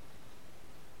anything.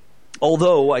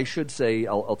 Although I should say,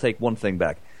 I'll take one thing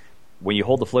back. When you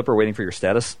hold the flipper waiting for your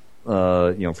status,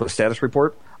 for the status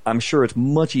report, I'm sure it's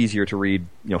much easier to read,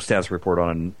 status report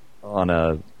on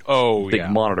a big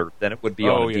monitor than it would be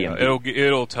on a DMD.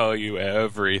 It'll tell you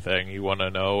everything you want to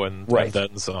know and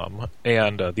then some.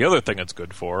 And the other thing it's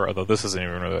good for, although this isn't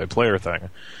even really a player thing,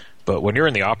 but when you're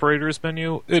in the operators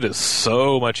menu, it is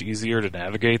so much easier to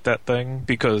navigate that thing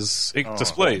because it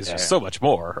displays just so much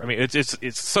more. I mean,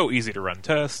 it's so easy to run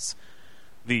tests.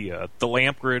 The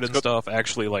lamp grid and stuff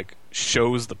actually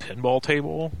shows the pinball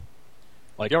table,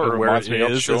 where it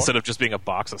is, instead of just being a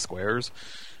box of squares.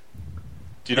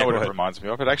 Do you know what it reminds me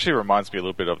of? It actually reminds me a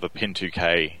little bit of the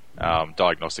Pin2K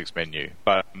diagnostics menu,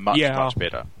 but much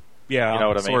better. Yeah, you know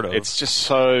what I mean? Sort of. It's just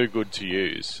so good to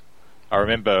use. I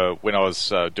remember when I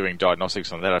was doing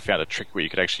diagnostics on that, I found a trick where you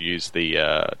could actually use the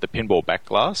pinball back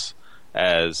glass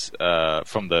as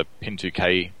from the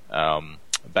Pin2K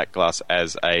back glass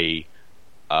as a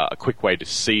quick way to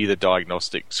see the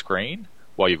diagnostic screen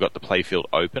while you've got the playfield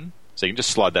open. So you can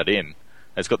just slide that in.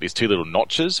 It's got these two little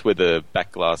notches where the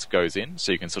back glass goes in,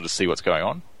 so you can sort of see what's going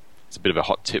on. It's a bit of a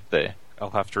hot tip there. I'll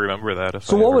have to remember that.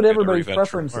 So what would everybody's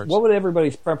preference? What would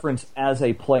everybody's preference as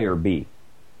a player be?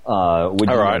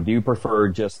 Do you prefer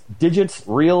just digits,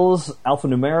 reals,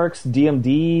 alphanumerics,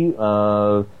 DMD,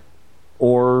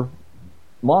 or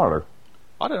monitor?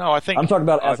 I don't know. I think I'm talking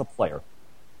about as a player.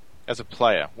 As a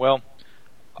player, well,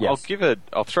 yes.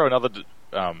 I'll throw another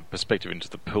perspective into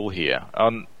the pool here.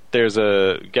 There's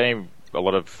a game a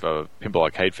lot of Pinball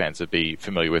Arcade fans would be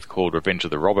familiar with called Revenge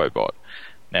of the Robobot.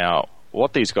 Now,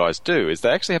 what these guys do is they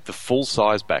actually have the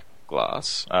full-size back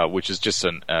glass, which is just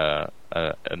a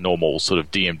normal sort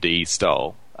of DMD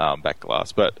style back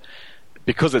glass, but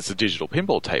because it's a digital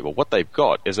pinball table, what they've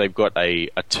got is they've got a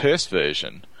terse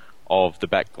version of the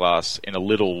back glass in a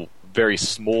little, very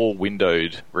small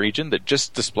windowed region that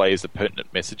just displays the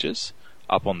pertinent messages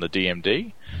up on the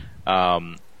DMD.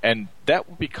 And that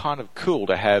would be kind of cool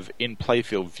to have in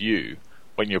playfield view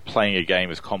when you're playing a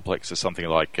game as complex as something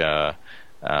like, The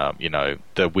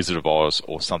Wizard of Oz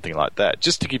or something like that,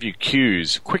 just to give you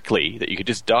cues quickly that you could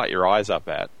just dart your eyes up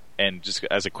at, and just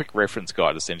as a quick reference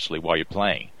guide essentially while you're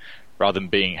playing, rather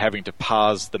than having to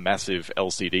parse the massive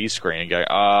LCD screen and go,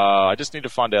 I just need to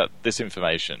find out this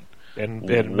information. And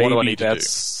what do I need to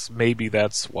do? Maybe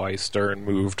that's why Stern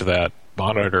moved that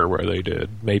monitor where they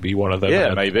did. Maybe one of them. Yeah,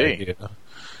 had maybe.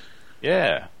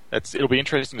 Yeah, it'll be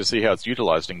interesting to see how it's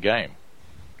utilized in game.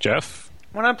 Jeff?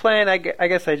 When I'm playing, I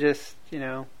guess I just,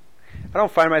 I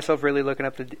don't find myself really looking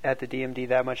up at the DMD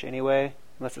that much anyway,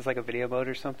 unless it's like a video mode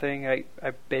or something. I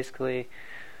basically,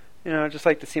 just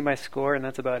like to see my score, and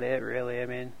that's about it, really. I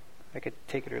mean, I could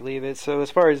take it or leave it. So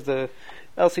as far as the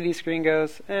LCD screen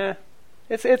goes,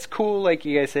 it's cool, like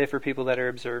you guys say, for people that are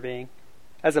observing.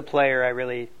 As a player,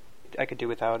 I could do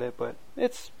without it, but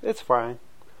it's fine.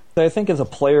 I think as a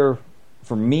player,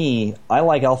 for me, I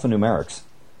like alphanumerics.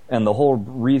 And the whole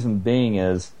reason being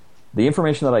is the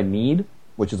information that I need,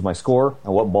 which is my score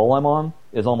and what ball I'm on,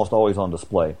 is almost always on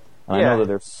display. And I know that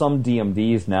there's some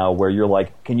DMDs now where you're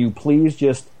like, can you please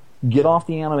just get off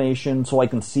the animation so I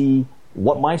can see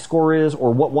what my score is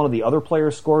or what one of the other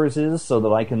players' scores is, so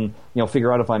that I can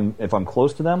figure out if I'm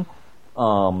close to them.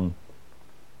 Well,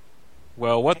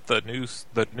 what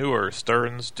the newer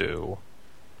Sterns do,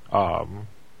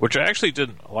 which I actually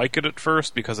didn't like it at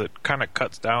first because it kind of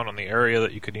cuts down on the area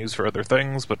that you can use for other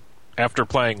things, but after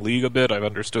playing League a bit, I've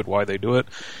understood why they do it.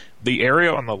 The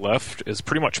area on the left is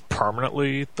pretty much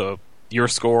permanently your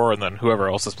score and then whoever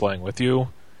else is playing with you.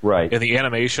 Right. And the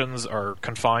animations are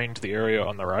confined to the area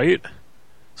on the right.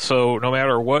 So no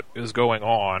matter what is going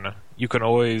on, you can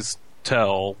always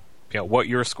tell what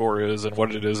your score is and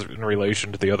what it is in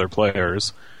relation to the other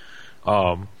players.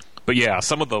 But yeah,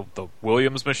 some of the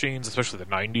Williams machines, especially the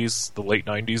late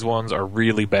 90s ones, are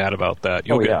really bad about that.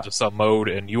 You'll get into some mode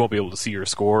and you won't be able to see your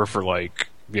score for the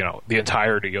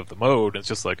entirety of the mode. It's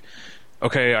just like,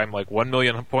 okay, I'm 1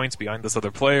 million points behind this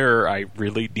other player. I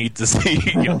really need to see,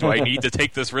 do I need to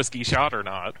take this risky shot or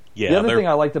not? Yeah. The other thing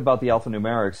I liked about the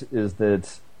alphanumerics is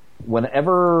that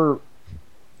whenever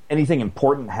anything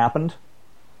important happened,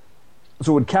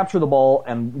 so it would capture the ball,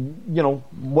 and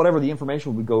whatever the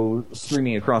information would go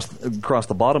streaming across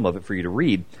the bottom of it for you to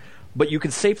read, but you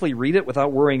could safely read it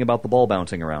without worrying about the ball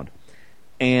bouncing around.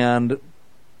 And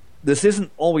this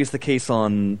isn't always the case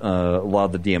on a lot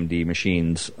of the DMD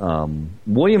machines.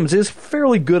 Williams is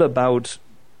fairly good about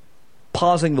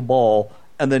pausing the ball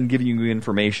and then giving you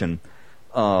information.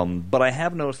 But I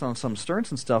have noticed on some Sterns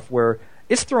and stuff where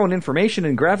it's throwing information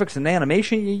and graphics and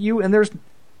animation at you, and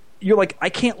you're like, I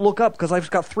can't look up because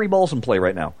I've got 3 balls in play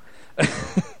right now.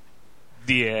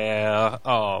 Yeah.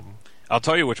 I'll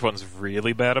tell you which one's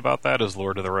really bad about that is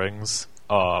Lord of the Rings.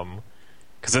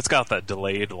 Because it's got that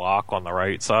delayed lock on the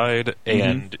right side,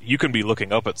 and you can be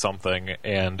looking up at something,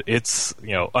 and it's,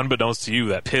 unbeknownst to you,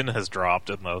 that pin has dropped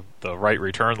in the right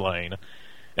return lane,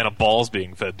 and a ball's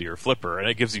being fed to your flipper, and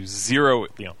it gives you zero,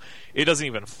 it doesn't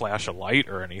even flash a light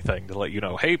or anything to let you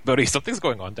know, hey, buddy, something's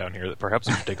going on down here that perhaps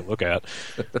you should take a look at.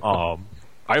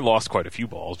 I lost quite a few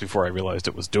balls before I realized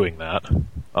it was doing that.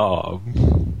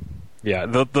 Yeah,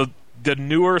 the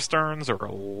newer Sterns are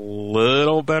a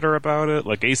little better about it,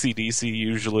 like AC/DC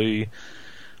usually.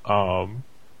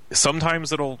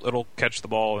 Sometimes it'll catch the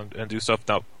ball and do stuff.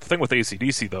 Now, the thing with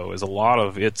AC/DC, though, is a lot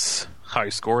of its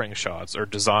high-scoring shots are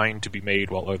designed to be made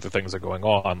while other things are going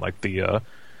on, like I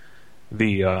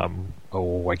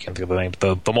can't think of the name,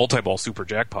 the multi-ball super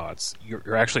jackpots.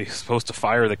 You're actually supposed to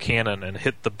fire the cannon and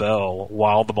hit the bell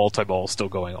while the multi-ball is still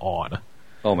going on.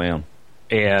 Oh, man.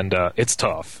 And it's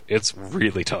tough. It's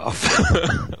really tough.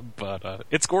 But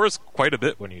it scores quite a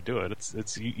bit when you do it.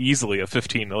 It's easily a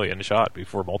 15 million shot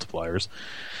before multipliers.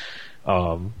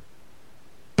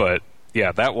 But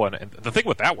yeah, that one. And the thing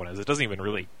with that one is it doesn't even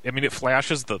really. I mean, it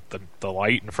flashes the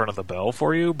light in front of the bell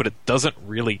for you, but it doesn't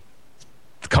really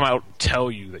come out and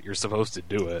tell you that you're supposed to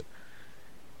do it.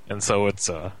 And so it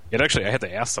actually, I had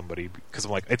to ask somebody because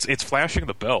I'm like, it's flashing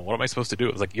the bell. What am I supposed to do?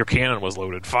 It was like, your cannon was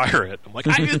loaded. Fire it. I'm like,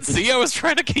 I didn't see. I was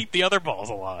trying to keep the other balls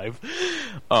alive.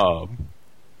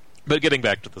 But getting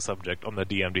back to the subject on the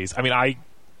DMDs, I mean,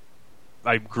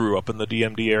 I grew up in the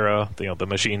DMD era. You know, the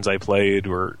machines I played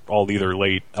were all either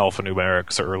late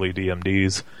alphanumerics or early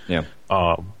DMDs. Yeah.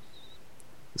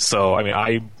 So, I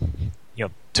mean, you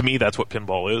know, to me, that's what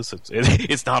pinball is.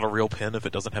 It's not a real pin if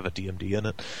it doesn't have a DMD in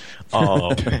it.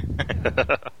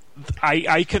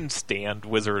 I can stand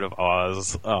Wizard of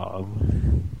Oz.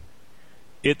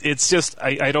 It's just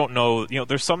I don't know. You know,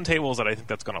 there's some tables that I think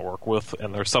that's going to work with,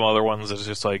 and there's some other ones that's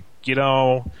just like, you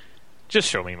know, just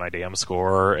show me my damn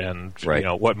score and Right. you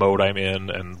know what mode I'm in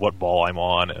and what ball I'm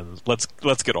on, and let's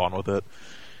get on with it.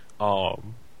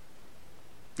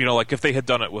 You know, like if they had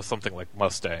done it with something like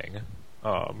Mustang,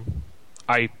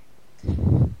 I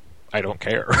don't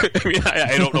care. I mean,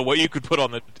 I don't know what you could put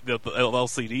on the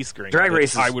LCD screen. Drag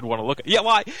races. I would want to look at. Yeah,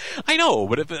 well, I know,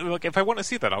 but if I want to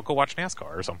see that, I'll go watch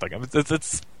NASCAR or something. I mean,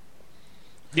 it's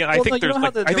yeah. I Well, think no, you there's know how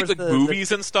like there I think was like the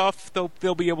movies and stuff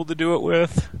they'll be able to do it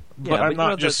with, but Yeah, I'm you know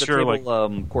not just the sure. table,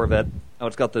 Like Corvette. Oh,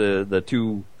 it's got the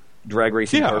two drag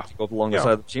racing Yeah. cars that go up along the Yeah.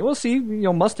 side of the machine. Well, see, you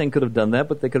know, Mustang could have done that,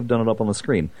 but they could have done it up on the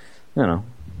screen. You know.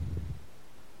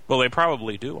 well, they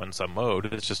probably do in some mode.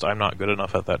 It's just I'm not good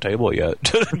enough at that table yet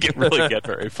to get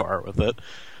very far with it.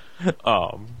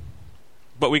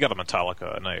 But we got a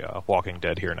Metallica and a Walking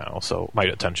Dead here now, so my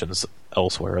attention's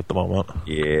elsewhere at the moment.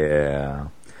 Yeah.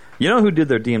 You know who did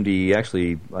their DMD?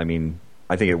 Actually, I mean,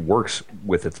 I think it works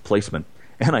with its placement.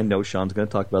 And I know Sean's going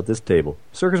to talk about this table.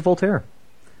 Circus Voltaire.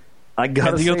 I got to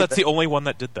And say you know, that's that- the only one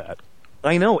that did that.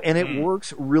 I know, and it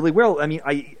works really well. I mean,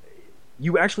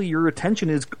 your attention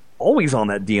is always on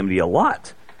that DMD a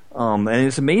lot. And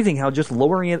it's amazing how just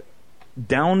lowering it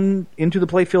down into the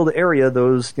playfield area,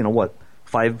 those,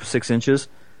 5-6 inches,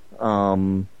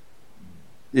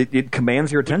 it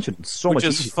commands your attention so Which much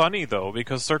is easier. funny, though,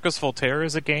 because Circus Voltaire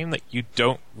is a game that you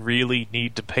don't really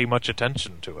need to pay much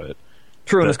attention to it.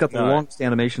 True, and it's got the No. longest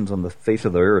animations on the face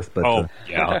of the earth. But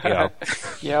Yeah.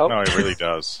 Yep. No, it really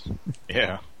does.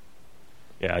 Yeah.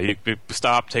 Yeah, you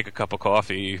stop, take a cup of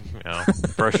coffee,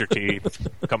 brush your teeth,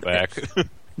 come back.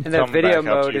 And that Come video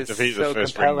back up mode to is the Visa so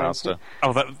First compelling.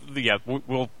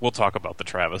 Ringmaster. We'll talk about the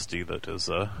travesty that is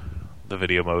the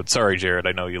video mode. Sorry, Jared,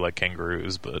 I know you like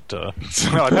kangaroos, but No,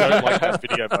 I don't like that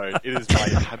video mode. It is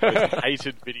my most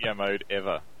hated video mode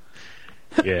ever.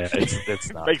 yeah, it's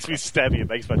It not. makes me stabby. It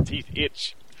makes my teeth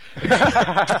itch.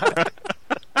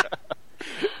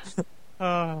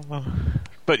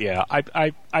 But yeah,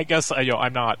 I guess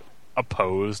I'm not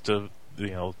opposed to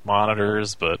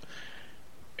monitors, but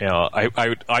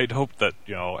I'd hope that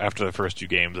after the first few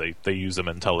games they use them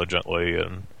intelligently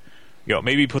and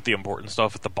maybe put the important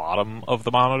stuff at the bottom of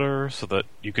the monitor so that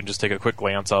you can just take a quick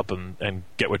glance up and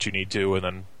get what you need to and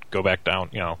then go back down,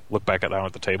 look back down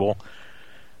at the table,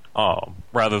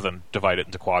 rather than divide it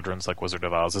into quadrants like Wizard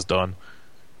of Oz has done.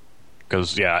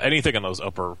 Because anything in those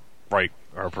upper right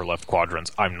or upper left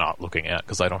quadrants I'm not looking at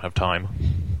because I don't have time.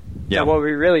 Yeah, what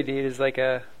we really need is like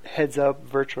a heads-up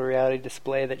virtual reality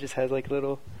display that just has like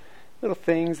little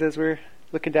things as we're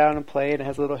looking down and play, and it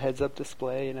has a little heads-up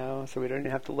display, so we don't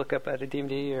even have to look up at a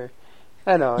DMD or.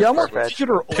 I know. Yeah, I it's want a far-fetched.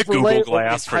 digital Pick overlay Google over the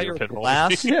Glass for your entire pinball.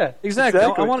 glass. Yeah, exactly.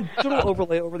 exactly. I want a digital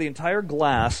overlay over the entire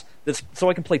glass so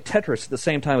I can play Tetris at the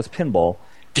same time as pinball.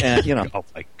 And Oh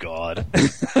my god.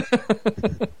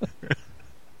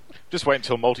 Just wait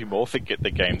until Multimorphic get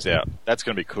their games out. That's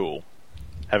going to be cool.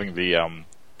 Having the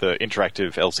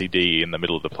interactive LCD in the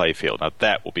middle of the playfield. Now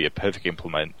that will be a perfect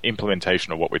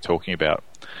implementation of what we're talking about,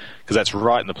 because that's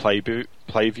right in the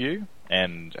play view,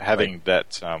 and having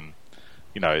that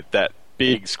that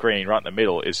big screen right in the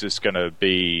middle is just going to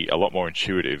be a lot more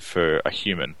intuitive for a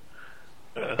human.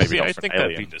 Maybe not I for think an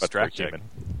that'd alien, be but for a distracting. human.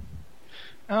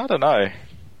 I don't know. I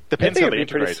Depends think how it'd they be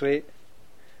pretty integrate. sweet.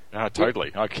 Oh,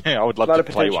 totally. I would love Lot to of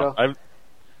play potential. one. I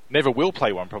never will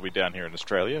play one probably down here in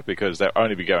Australia because they'll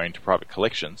only be going to private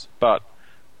collections. But,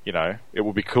 it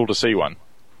will be cool to see one.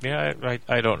 Yeah,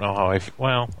 I don't know how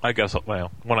I guess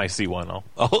when I see one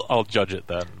I'll judge it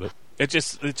then. But it's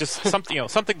just something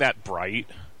something that bright,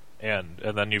 and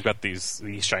then you've got these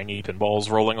shiny pinballs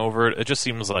rolling over it. It just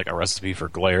seems like a recipe for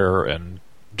glare and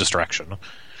distraction.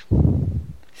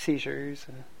 Seizures.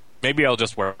 Maybe I'll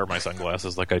just wear my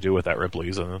sunglasses like I do with that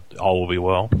Ripley's, and all will be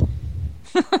well.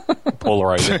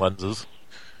 Polarizing lenses.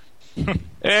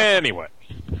 Anyway.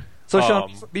 So,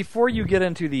 Sean, before you get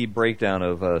into the breakdown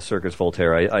of Circus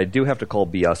Voltaire, I do have to call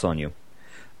BS on you.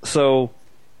 So,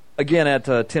 again,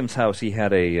 at Tim's house, he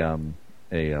had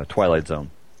a Twilight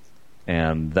Zone,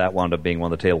 and that wound up being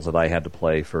one of the tables that I had to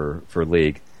play for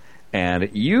League. And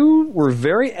you were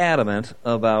very adamant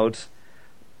about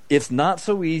it's not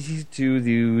so easy to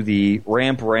do the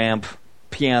ramp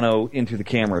piano into the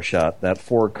camera shot, that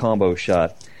forward combo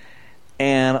shot.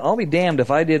 And I'll be damned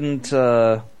if I didn't.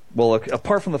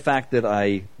 Apart from the fact that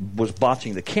I was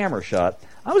botching the camera shot,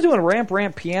 I was doing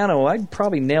ramp piano. I'd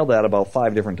probably nailed that about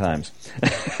 5 different times.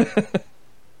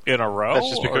 In a row? That's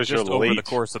just because or just you're over elite. the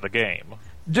course of the game?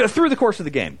 Through the course of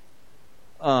the game.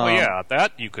 Well, yeah,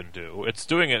 that you can do. It's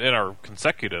doing it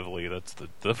consecutively that's the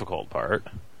difficult part.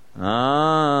 Okay.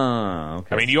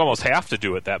 I mean, you almost have to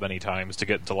do it that many times to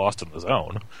get into Lost in the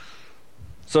Zone.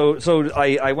 So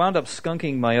I wound up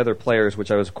skunking my other players,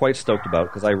 which I was quite stoked about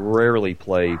because I rarely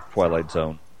play Twilight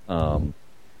Zone,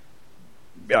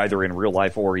 either in real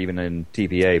life or even in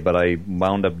TPA. But I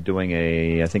wound up doing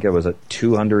I think it was at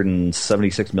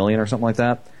 276 million or something like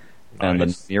that, and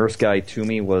the nearest guy to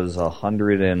me was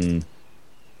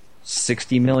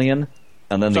 160 million,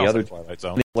 and then the other Twilight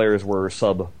Zone players were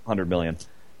sub 100 million.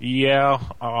 Yeah,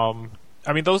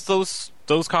 I mean those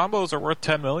combos are worth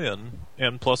 10 million,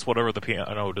 and plus whatever the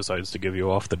piano decides to give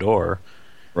you off the door.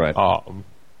 Right. I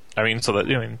mean,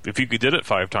 if you did it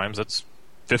 5 times, that's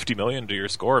 50 million to your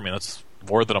score. I mean, that's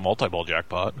more than a multi-ball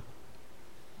jackpot.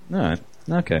 All right.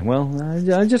 Okay. Well,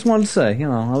 I just wanted to say,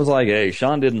 I was like, hey,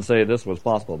 Sean didn't say this was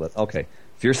possible, but okay.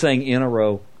 If you're saying in a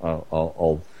row,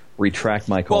 I'll retract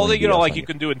my call. Well, like you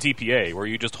can do in TPA, where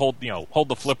you just hold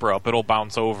the flipper up, it'll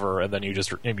bounce over, and then you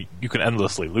can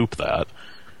endlessly loop that.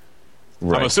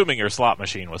 Right. I'm assuming your slot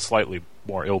machine was slightly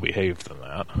more ill-behaved than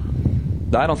that.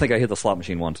 I don't think I hit the slot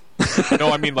machine once. No,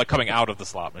 I mean like coming out of the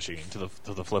slot machine to the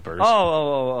flippers.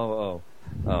 Oh,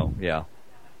 yeah.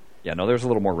 Yeah, no, there's a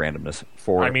little more randomness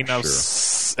for sure. I mean,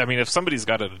 if somebody's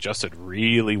got it adjusted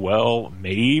really well,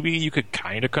 maybe you could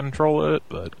kind of control it,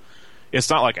 but it's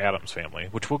not like Addams Family,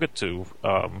 which we'll get to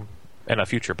in a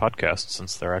future podcast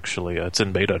since they're actually it's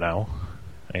in beta now,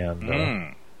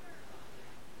 and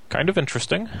kind of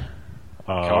interesting.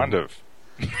 Kind of.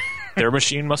 Their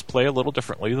machine must play a little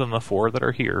differently than the 4 that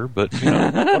are here, but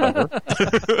whatever.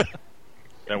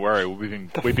 Don't worry,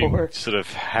 we've been sort of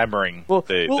hammering we'll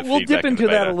feedback dip into in the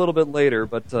that beta. a little bit later,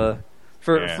 but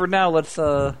for now, let's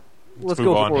go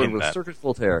forward with Circus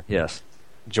Voltaire. Yes.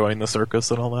 Join the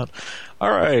circus and all that.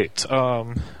 All right.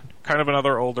 Kind of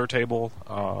another older table,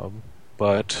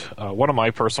 but one of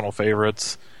my personal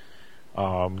favorites.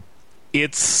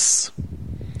 It's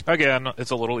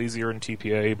a little easier in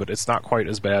TPA, but it's not quite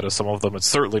as bad as some of them. It's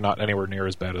certainly not anywhere near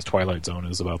as bad as Twilight Zone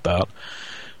is about that.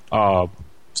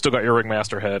 Still got your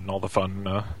Ringmaster head and all the fun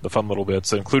little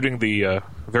bits, including the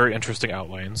very interesting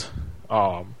outlines.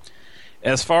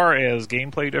 As far as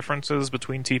gameplay differences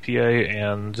between TPA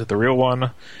and the real one,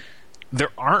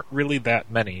 there aren't really that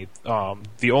many.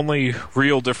 The only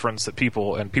real difference that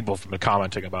people have been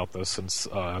commenting about this since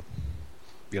the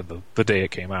day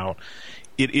it came out,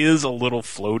 it is a little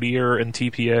floatier in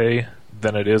TPA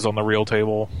than it is on the real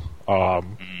table.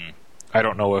 I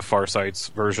don't know if Farsight's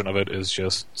version of it is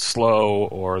just slow,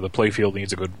 or the playfield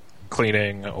needs a good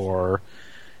cleaning, or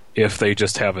if they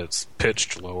just have it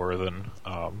pitched lower than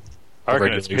I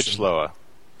reckon it's pitched lower,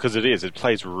 because it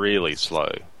plays really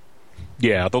slow.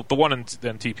 Yeah, the one in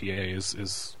TPA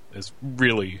is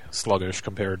really sluggish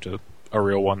compared to a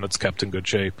real one that's kept in good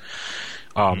shape.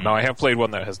 Now, I have played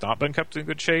one that has not been kept in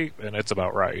good shape, and it's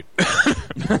about right.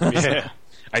 Yeah.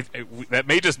 That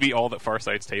may just be all that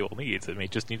Farsight's table needs. It may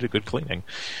just need a good cleaning.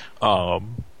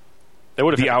 They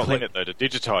would have had to clean it, though, to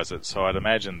digitize it, so I'd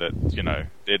imagine that,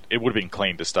 it would have been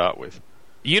clean to start with.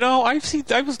 I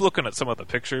was looking at some of the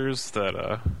pictures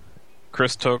that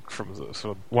Chris took from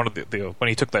one of the when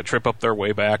he took that trip up there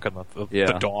way back in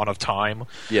the dawn of time.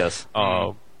 Yes.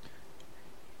 Some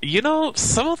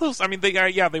of those, I mean,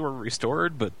 they were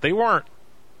restored, but they weren't.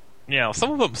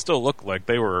 Some of them still look like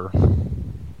they were.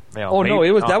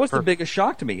 That was the biggest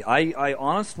shock to me. I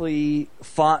honestly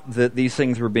thought that these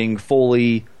things were being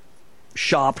fully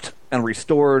shopped and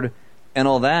restored and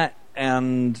all that,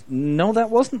 and no, that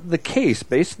wasn't the case.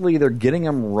 Basically, they're getting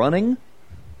them running,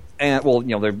 and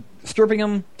they're stripping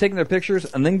them, taking their pictures,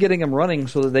 and then getting them running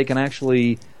so that they can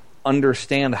actually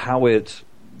understand how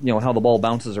how the ball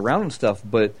bounces around and stuff.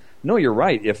 But no, you're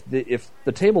right. If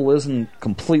the table isn't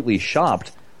completely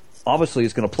shopped, obviously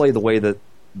it's going to play the way that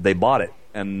they bought it,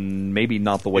 and maybe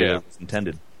not the way that it was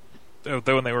intended.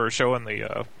 Though when they were showing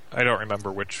the, I don't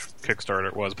remember which Kickstarter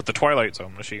it was, but the Twilight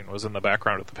Zone machine was in the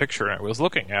background of the picture, and I was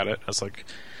looking at it, and I was like,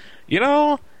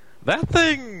 that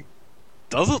thing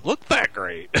doesn't look that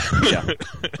great. Yeah.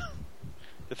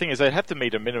 The thing is, they'd have to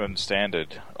meet a minimum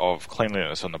standard of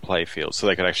cleanliness on the playfield so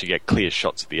they could actually get clear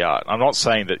shots of the art. I'm not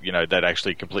saying that, they'd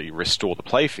actually completely restore the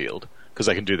playfield, because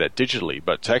they can do that digitally,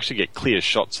 but to actually get clear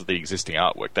shots of the existing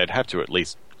artwork, they'd have to at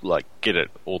least, get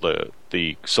all the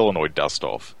solenoid dust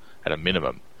off at a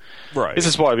minimum. Right. This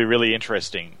is why it'd be really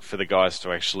interesting for the guys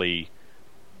to actually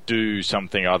do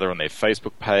something either on their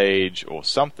Facebook page or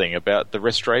something about the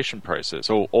restoration process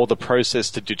or the process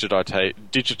to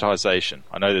digitization.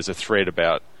 I know there's a thread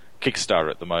about Kickstarter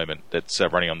at the moment that's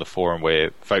running on the forum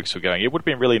where folks were going, it would have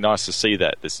been really nice to see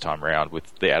that this time around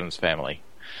with the Addams Family.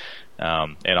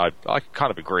 And I kind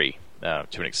of agree to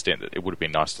an extent that it would have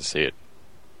been nice to see it.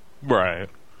 Right.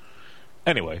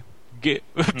 Anyway,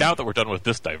 now that we're done with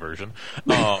this diversion,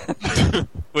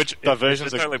 which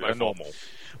diversions is are my normal.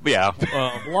 Yeah.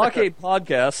 Blockade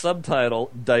podcast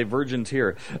subtitle Divergent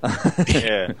here.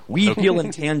 Yeah. We deal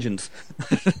in tangents.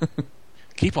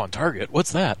 Keep on target.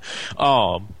 What's that?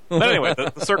 But anyway,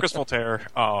 the Circus Voltaire,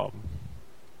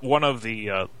 one of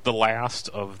the last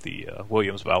of the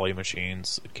Williams Ballet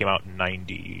machines, it came out in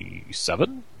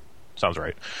 97? Sounds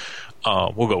right.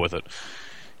 We'll go with it.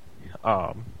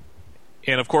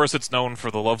 And of course, it's known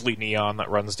for the lovely neon that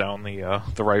runs down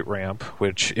the right ramp.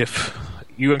 Which, if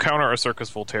you encounter a Circus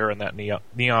Voltaire and that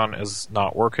neon is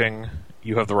not working,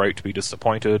 you have the right to be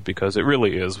disappointed because it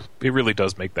really is. It really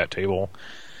does make that table.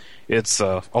 It's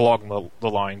along the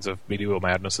lines of Medieval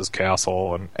Madness's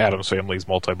Castle and Addams Family's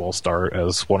Multi-Ball Start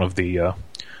as one of the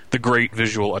great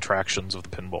visual attractions of the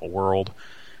pinball world.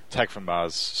 Attack from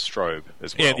Mars strobe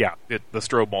as well. And yeah, the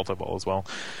strobe multi-ball as well.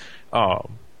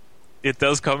 It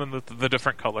does come in the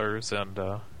different colors, and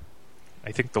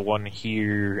I think the one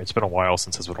here, it's been a while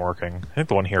since it's been working. I think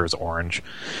the one here is orange.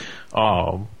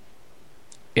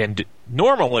 And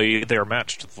normally they're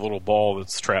matched to the little ball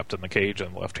that's trapped in the cage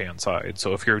on the left-hand side.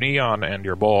 So if your neon and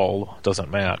your ball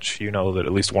doesn't match, you know that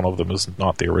at least one of them is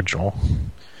not the original.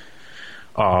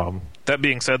 That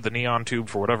being said, the neon tube,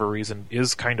 for whatever reason,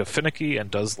 is kind of finicky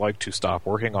and does like to stop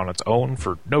working on its own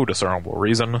for no discernible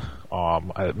reason.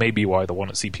 It may be why the one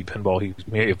at CP Pinball, he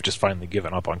may have just finally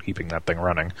given up on keeping that thing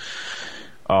running.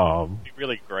 It'd be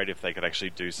really great if they could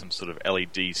actually do some sort of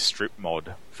LED strip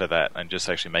mod for that and just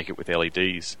actually make it with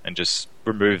LEDs and just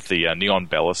remove the neon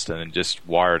ballast and then just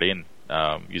wire it in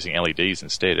using LEDs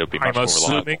instead. It would be much more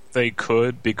reliable. I'm assuming they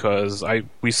could because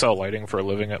we sell lighting for a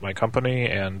living at my company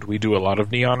and we do a lot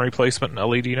of neon replacement and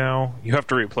LED now. You have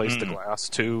to replace the glass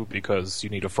too because you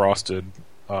need a frosted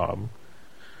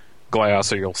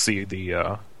glass or you'll see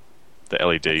the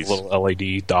LEDs. Little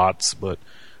LED dots, but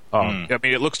I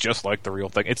mean, it looks just like the real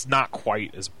thing. It's not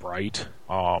quite as bright,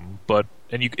 but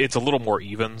it's a little more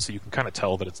even, so you can kind of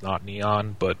tell that it's not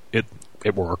neon, but it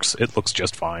works. It looks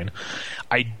just fine.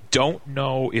 I don't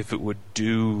know if it would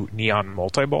do neon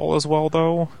multi-ball as well,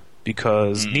 though,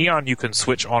 because neon you can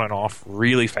switch on and off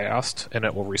really fast, and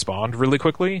it will respond really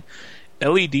quickly.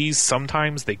 LEDs,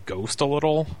 sometimes they ghost a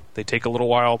little. They take a little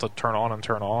while to turn on and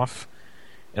turn off.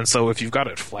 And so if you've got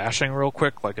it flashing real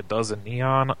quick like it does in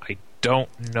neon, I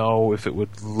don't know if it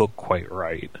would look quite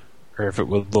right or if it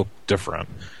would look different.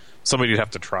 Somebody would have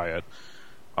to try it.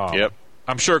 Yep.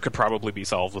 I'm sure it could probably be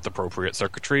solved with appropriate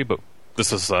circuitry, but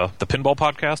this is the pinball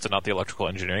podcast and not the electrical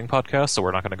engineering podcast, so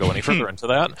we're not going to go any further into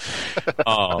that.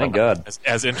 Thank God.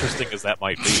 As interesting as that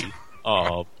might be.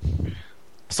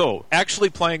 So, actually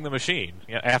playing the machine.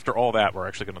 After all that, we're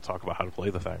actually going to talk about how to play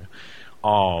the thing.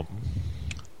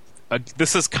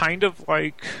 This is kind of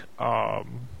like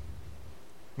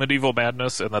Medieval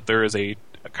Madness in that there is a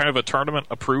kind of a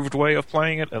tournament-approved way of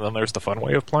playing it, and then there's the fun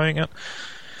way of playing it.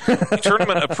 The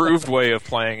tournament-approved way of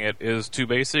playing it is to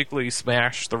basically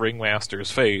smash the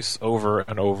ringmaster's face over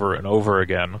and over and over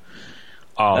again.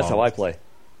 That's how I play.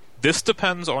 This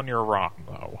depends on your ROM,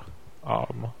 though.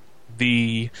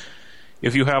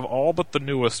 If you have all but the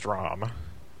newest ROM,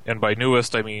 and by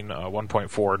newest I mean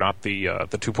 1.4, not the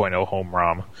 2.0 home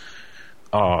ROM,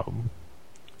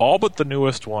 all but the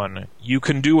newest one, you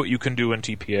can do what you can do in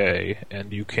TPA,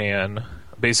 and you can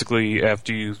basically,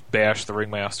 after you bash the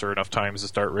Ringmaster enough times to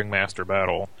start Ringmaster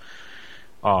Battle,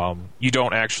 you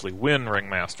don't actually win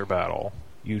Ringmaster Battle.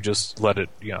 You just let it,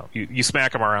 you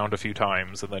smack them around a few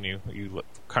times, and then you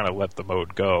kind of let the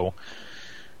mode go.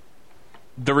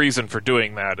 The reason for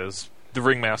doing that is the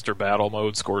Ringmaster Battle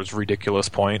mode scores ridiculous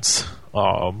points.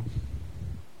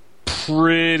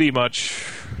 Pretty much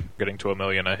getting to 1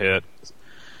 million a hit.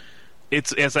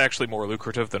 It's actually more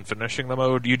lucrative than finishing the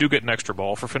mode. You do get an extra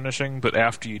ball for finishing, but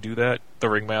after you do that, the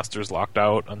Ringmaster's locked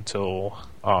out until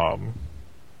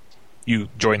you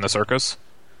join the circus,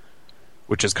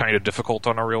 which is kind of difficult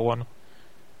on a real one.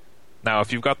 Now,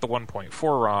 if you've got the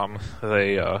 1.4 ROM,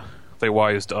 they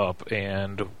wised up,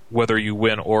 and whether you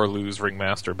win or lose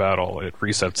Ringmaster Battle, it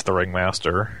resets the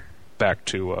Ringmaster back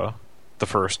to the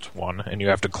first one, and you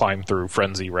have to climb through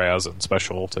Frenzy, Raz, and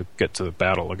Special to get to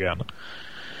battle again.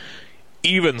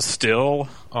 Even still,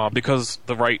 because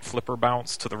the right flipper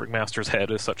bounce to the Ringmaster's head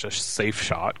is such a safe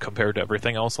shot compared to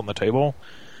everything else on the table,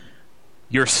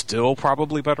 you're still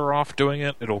probably better off doing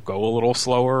it. It'll go a little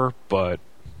slower, but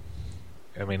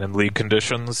I mean, in league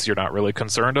conditions, you're not really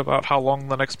concerned about how long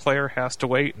the next player has to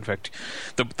wait. In fact,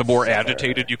 the more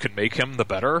agitated you can make him, the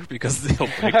better, because he'll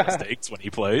make mistakes when he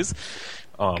plays.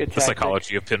 The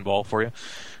psychology of pinball for you.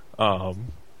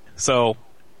 So,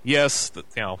 yes,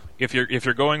 if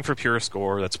you're going for pure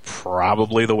score, that's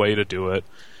probably the way to do it.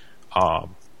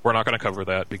 We're not going to cover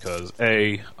that because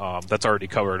that's already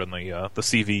covered in the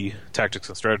CV Tactics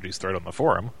and Strategies thread on the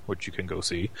forum, which you can go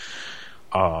see.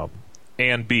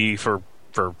 And B, for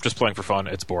just playing for fun,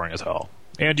 it's boring as hell.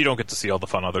 And you don't get to see all the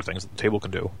fun other things that the table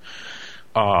can do.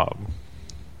 But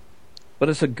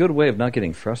it's a good way of not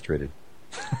getting frustrated.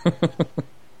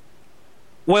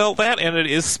 Well, that, and it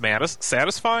is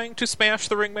satisfying to smash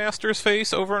the Ringmaster's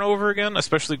face over and over again,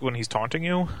 especially when he's taunting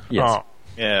you. Yes.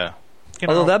 Yeah.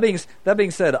 Although that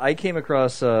being said, I came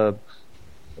across the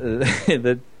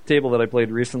table that I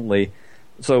played recently.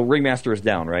 So Ringmaster is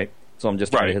down, right? So I'm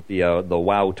just trying to hit the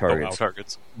WoW targets. The WoW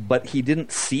targets. But he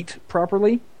didn't seat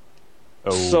properly.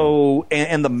 Oh. So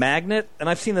and the magnet, and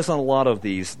I've seen this on a lot of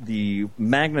these. The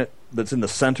magnet that's in the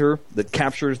center that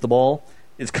captures the ball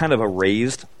is kind of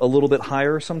raised a little bit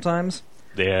higher sometimes.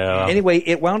 Yeah. Anyway,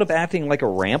 it wound up acting like a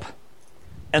ramp.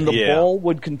 And the ball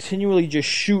would continually just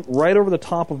shoot right over the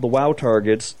top of the WoW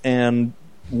targets and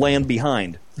land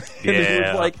behind. And it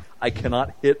was like, I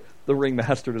cannot hit the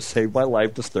Ringmaster to save my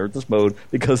life to start this mode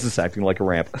because it's acting like a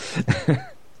ramp.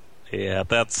 Yeah,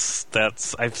 that's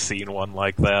I've seen one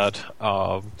like that.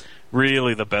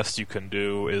 Really, the best you can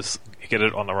do is get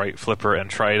it on the right flipper and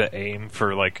try to aim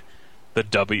for like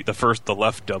the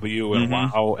left W and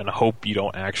WoW, and hope you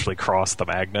don't actually cross the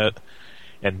magnet.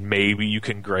 And maybe you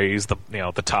can graze the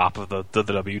top of the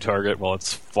W target while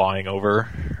it's flying over.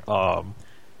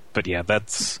 But yeah,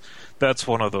 that's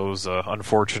one of those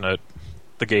unfortunate,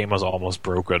 the game is almost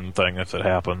broken thing if it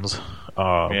happens.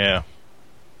 The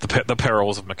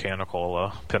perils of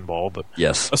mechanical pinball. But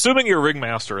yes, assuming your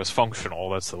Ringmaster is functional,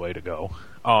 that's the way to go.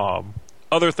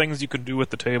 Other things you can do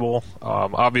with the table.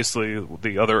 Obviously,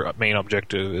 the other main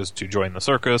objective is to join the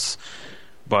circus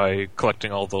by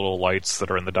collecting all the little lights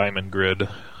that are in the diamond grid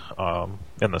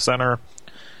in the center.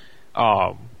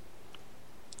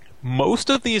 Most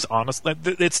of these, honestly,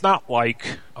 it's not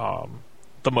like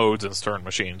the modes in Stern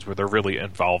Machines where they're really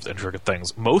involved intricate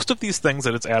things. Most of these things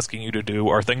that it's asking you to do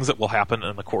are things that will happen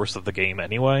in the course of the game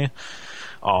anyway.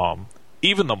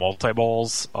 Even the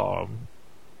multi-balls,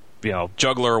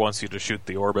 Juggler wants you to shoot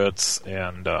the orbits,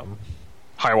 and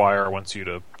Highwire wants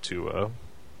you to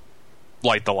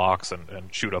light the locks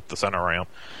and shoot up the center ramp.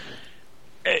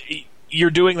 You're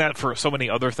doing that for so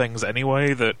many other things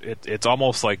anyway that it's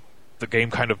almost like the game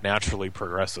kind of naturally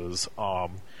progresses.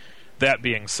 That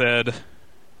being said,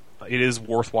 it is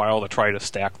worthwhile to try to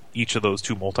stack each of those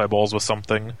two multi-balls with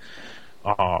something,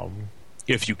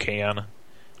 if you can.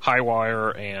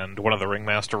 Highwire and one of the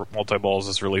Ringmaster multi-balls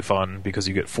is really fun because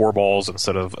you get 4 balls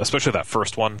instead of, especially that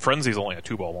first one. Frenzy's only a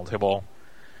 2-ball multi-ball.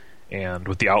 And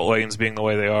with the outlanes being the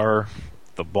way they are,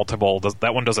 the multi-ball,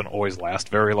 that one doesn't always last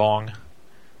very long.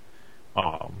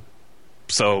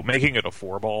 So making it a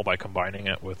 4-ball by combining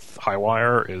it with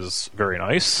Highwire is very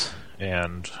nice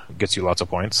and gets you lots of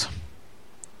points.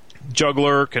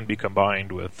 Juggler can be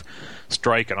combined with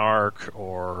Strike and Arc,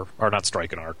 or not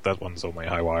Strike and Arc, that one's only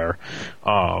Highwire.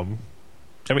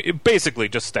 Basically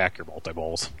just stack your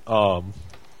multi-balls.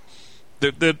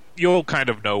 You'll kind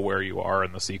of know where you are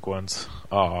in the sequence.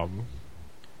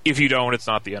 If you don't, it's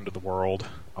not the end of the world.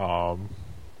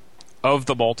 Of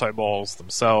the multi-balls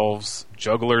themselves,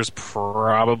 Juggler's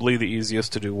probably the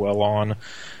easiest to do well on,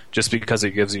 just because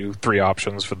it gives you 3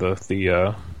 options for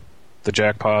the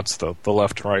jackpots, the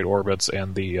left and right orbits,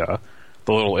 and the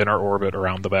little inner orbit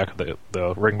around the back of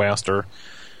the Ringmaster.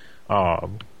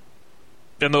 And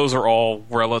those are all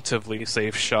relatively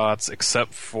safe shots,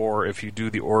 except for if you do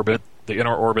the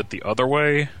inner orbit the other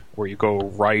way, where you go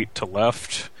right to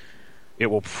left, it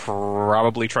will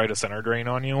probably try to center drain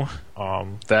on you.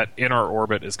 That inner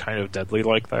orbit is kind of deadly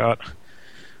like that.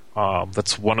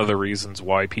 That's one of the reasons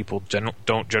why people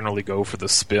don't generally go for the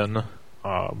spin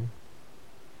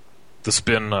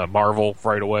Marvel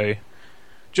right away,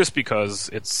 just because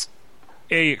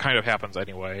it kind of happens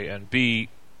anyway, and B,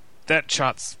 that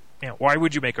shot's, why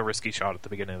would you make a risky shot at the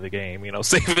beginning of the game?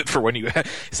 Save it for when you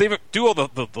do all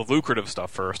the lucrative stuff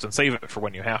first, and save it for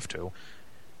when you have to.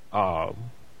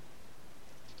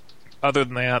 Other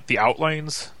than that, the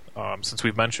outlanes, since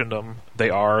we've mentioned them, they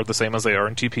are the same as they are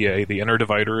in TPA. The inner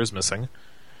divider is missing.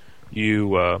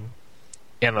 And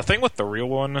the thing with the real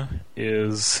one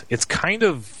is it's kind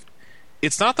of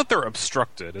it's not that they're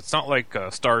obstructed. It's not like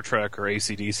Star Trek or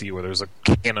AC/DC where there's a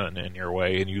cannon in your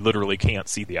way and you literally can't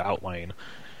see the outline.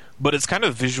 But it's kind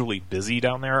of visually busy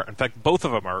down there. In fact, both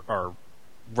of them are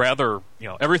rather,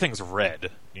 everything's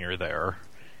red near there.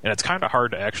 And it's kind of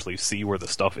hard to actually see where the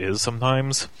stuff is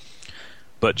sometimes.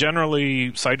 But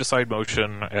generally, side-to-side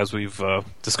motion, as we've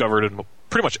discovered in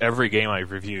pretty much every game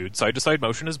I've reviewed, side-to-side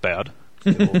motion is bad.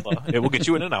 It will get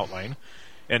you in an outline.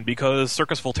 And because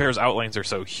Circus Voltaire's outlines are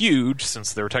so huge,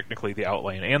 since they're technically the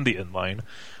outline and the inline,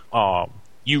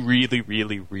 you really,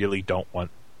 really, really don't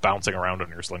want bouncing around on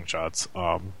your slingshots.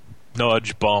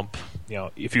 Nudge, bump,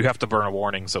 if you have to burn a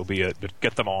warning, so be it, but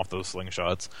get them off those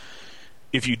slingshots.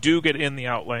 If you do get in the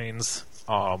outlanes,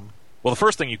 well, the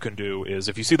first thing you can do is,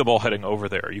 if you see the ball heading over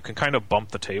there, you can kind of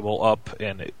bump the table up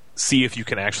and see if you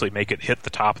can actually make it hit the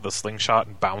top of the slingshot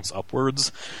and bounce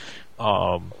upwards.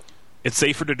 It's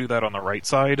safer to do that on the right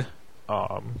side,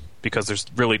 because there's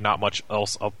really not much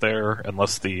else up there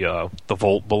unless the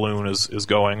Volt balloon is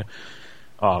going.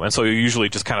 And so you usually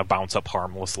just kind of bounce up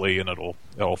harmlessly, and it'll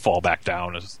fall back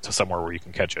down to somewhere where you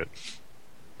can catch it.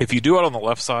 If you do it on the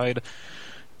left side,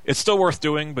 it's still worth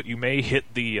doing, but you may hit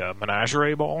the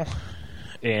Menagerie ball,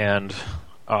 and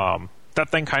that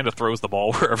thing kind of throws the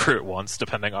ball wherever it wants,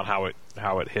 depending on how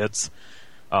it hits.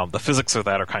 The physics of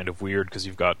that are kind of weird because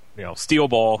you've got steel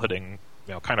ball hitting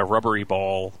kind of rubbery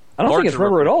ball. I don't think it's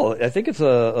rubber at all. I think it's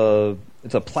a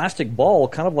plastic ball,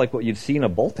 kind of like what you'd see in a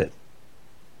ball pit.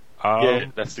 Yeah,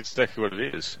 that's exactly what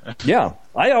it is. Yeah,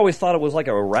 I always thought it was like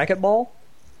a racquetball,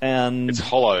 and it's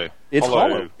hollow. It's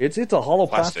hollow. It's a hollow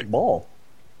plastic ball.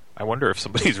 I wonder if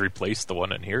somebody's replaced the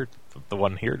one here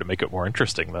to make it more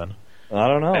interesting. Then I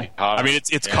don't know. I mean,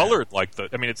 it's colored like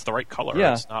it's the right color.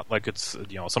 Yeah. It's not like it's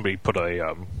somebody put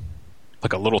a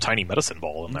like a little tiny medicine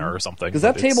ball in there or something. Because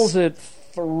that table's at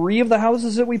 3 of the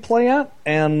houses that we play at,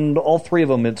 and all 3 of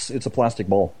them it's a plastic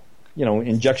ball.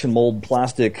 Injection mold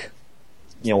plastic,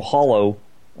 hollow.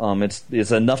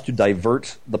 It's enough to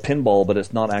divert the pinball, but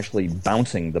it's not actually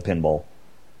bouncing the pinball.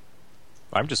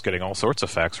 I'm just getting all sorts of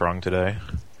facts wrong today.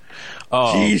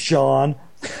 Geez, Sean.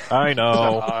 I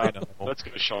know. I know. Let's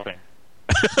go shopping.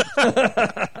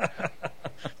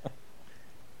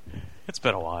 It's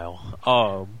been a while.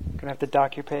 Gonna have to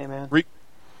dock your pay, man.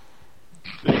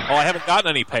 I haven't gotten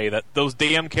any pay. Those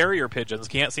damn carrier pigeons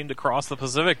can't seem to cross the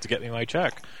Pacific to get me my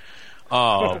check.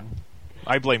 I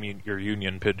blame your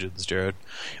union pigeons, Jared.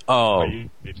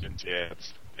 Pigeons, yeah,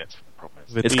 that's the problem.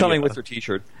 It's coming with your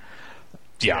T-shirt.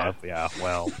 Yeah.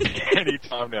 Well,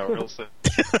 anytime now, real soon.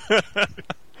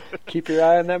 Keep your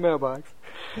eye on that mailbox.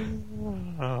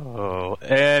 Oh,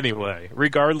 anyway,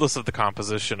 regardless of the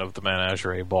composition of the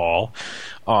Menagerie ball,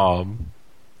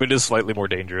 it is slightly more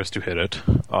dangerous to hit it.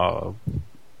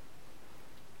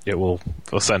 It will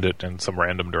send it in some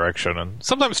random direction and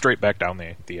sometimes straight back down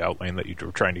the outlane that you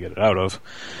were trying to get it out of.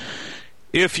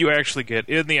 If you actually get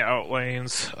in the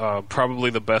outlanes,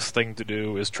 probably the best thing to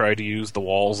do is try to use the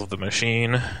walls of the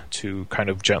machine to kind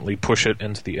of gently push it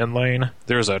into the inlane.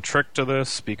 There's a trick to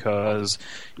this, because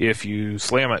if you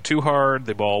slam it too hard,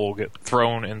 the ball will get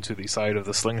thrown into the side of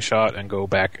the slingshot and go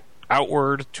back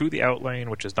outward to the outlane,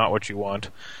 which is not what you want.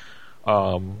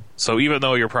 So even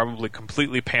though you're probably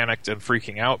completely panicked and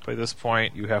freaking out by this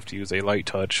point, you have to use a light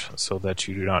touch so that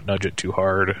you do not nudge it too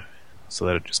hard, so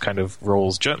that it just kind of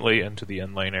rolls gently into the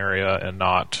inlane area and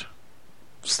not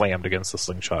slammed against the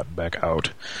slingshot and back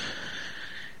out.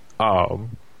 For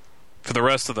the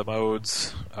rest of the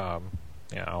modes,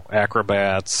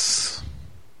 acrobats,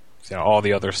 all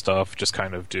the other stuff, just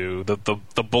kind of do.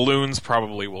 The balloons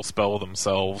probably will spell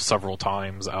themselves several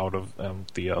times out of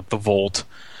the Volt.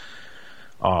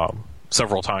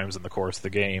 Several times in the course of the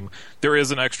game. There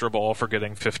is an extra ball for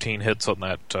getting 15 hits on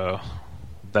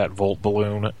that Volt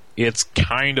balloon. It's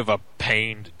kind of a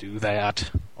pain to do that,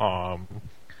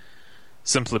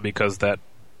 simply because that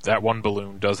one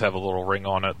balloon does have a little ring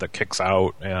on it that kicks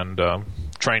out, and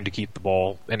trying to keep the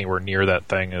ball anywhere near that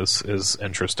thing is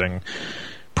interesting.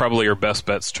 Probably your best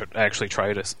bet's to actually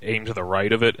try to aim to the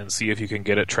right of it and see if you can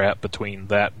get it trapped between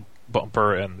that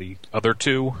bumper and the other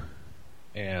 2,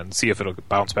 and see if it'll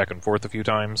bounce back and forth a few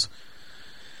times.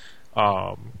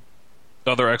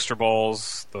 Other extra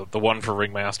balls, the one for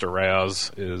Ringmaster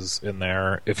Raz is in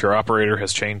there. If your operator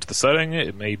has changed the setting,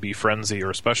 it may be Frenzy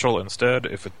or Special instead.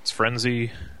 If it's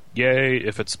Frenzy, yay.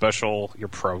 If it's Special, you're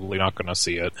probably not going to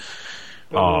see it.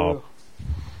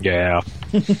 Yeah.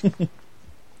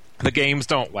 The games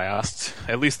don't last.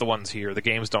 At least the ones here. The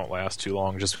games don't last too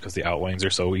long just because the outlines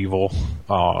are so evil.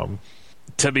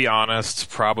 To be honest,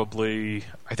 probably,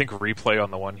 I think replay on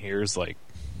the one here is like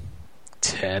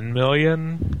 10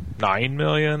 million, 9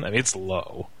 million. I mean, it's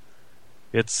low.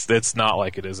 It's not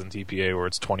like it is in TPA where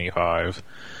it's 25.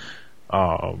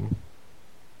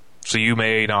 So you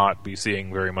may not be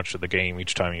seeing very much of the game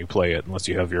each time you play it, unless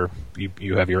you have your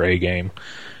A game.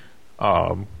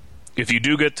 If you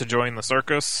do get to join the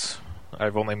circus,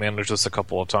 I've only managed this a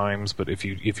couple of times, but if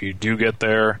you do get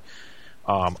there,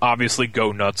 obviously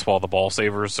go nuts while the ball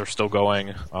savers are still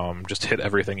going. Just hit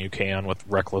everything you can with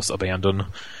reckless abandon.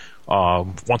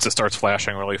 Once it starts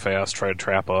flashing really fast, try to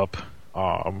trap up.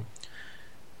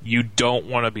 You don't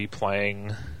want to be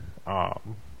playing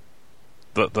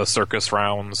the circus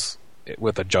rounds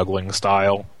with a juggling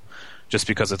style, just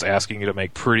because it's asking you to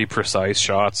make pretty precise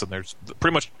shots, and there's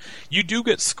pretty much you do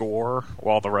get score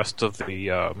while the rest of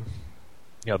the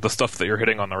the stuff that you're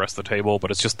hitting on the rest of the table,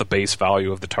 but it's just the base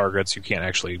value of the targets. You can't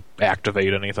actually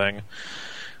activate anything.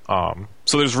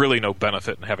 So there's really no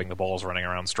benefit in having the balls running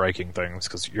around striking things,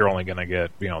 because you're only going to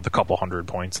get the couple hundred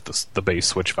points at the base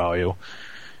switch value.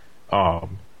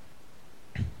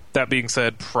 That being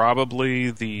said,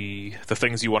 probably the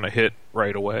things you want to hit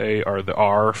right away are the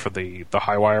R for the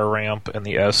high wire ramp and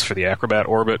the S for the acrobat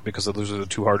orbit, because those are the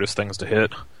two hardest things to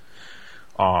hit.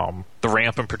 The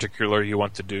ramp in particular you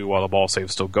want to do while the ball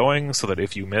save's still going, so that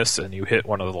if you miss and you hit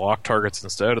one of the lock targets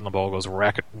instead and the ball goes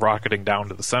rocketing down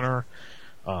to the center,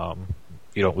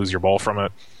 you don't lose your ball from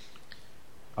it.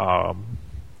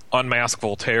 Unmask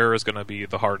Voltaire is going to be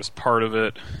the hardest part of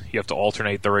it. You have to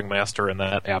alternate the Ringmaster and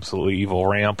that absolutely evil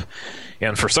ramp.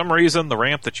 And for some reason, the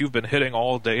ramp that you've been hitting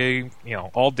all day,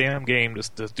 all damn game,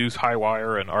 just to do high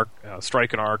wire and arc,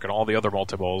 strike and arc and all the other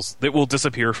multi-balls, it will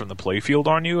disappear from the playfield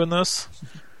on you in this.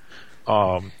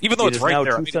 Even though it's right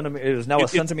there. It is now a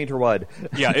centimeter wide.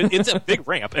 Yeah, it's a big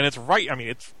ramp, and it's right. I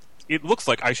mean, it looks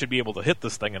like I should be able to hit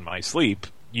this thing in my sleep.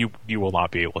 You will not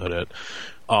be able to hit it.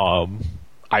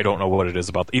 I don't know what it is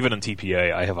about. Even in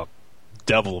TPA, I have a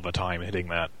devil of a time hitting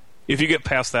that. If you get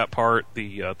past that part,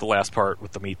 the last part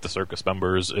with the meet the circus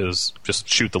members is just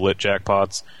shoot the lit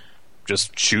jackpots.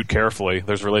 Just shoot carefully.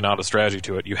 There's really not a strategy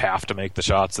to it. You have to make the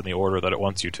shots in the order that it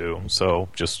wants you to. So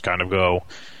just kind of go.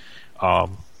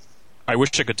 I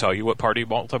wish I could tell you what party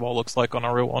multi-ball looks like on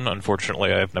a real one.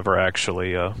 Unfortunately, I've never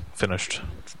actually finished,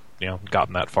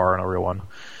 gotten that far in a real one.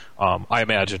 I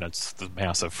imagine it's the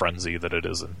massive frenzy that it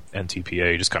is in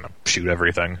NTPA. Just kind of shoot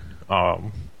everything.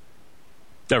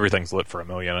 Everything's lit for 1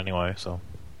 million anyway, so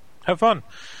have fun.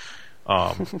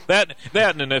 That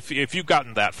and if you've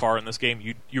gotten that far in this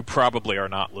game, you probably are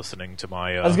not listening to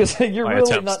my. I was gonna say you're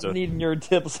really not needing your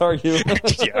tips, are you?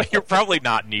 Yeah, you're probably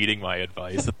not needing my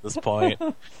advice at this point,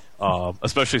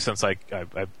 especially since I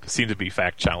seem to be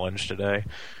fact challenged today.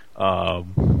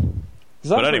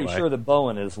 Because I'm pretty sure that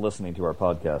Bowen is listening to our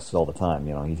podcasts all the time.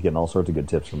 He's getting all sorts of good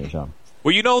tips from me, Sean.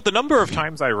 Well, the number of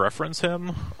times I reference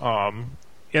him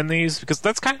in these, because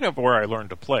that's kind of where I learned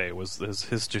to play, was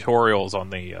his tutorials on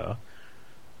the...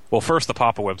 first the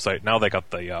Papa website. Now they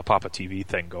got the Papa TV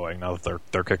thing going, now that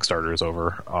their Kickstarter is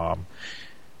over.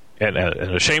 And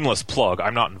a shameless plug,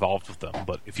 I'm not involved with them,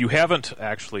 but if you haven't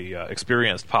actually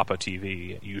experienced Papa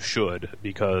TV, you should,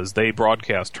 because they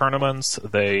broadcast tournaments.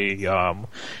 They, in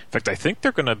fact, I think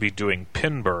they're going to be doing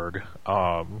Pinburg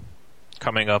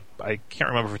coming up. I can't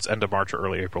remember if it's end of March or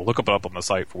early April. Look it up on the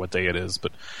site for what day it is,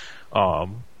 but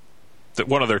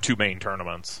one of their two main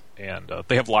tournaments, and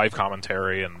they have live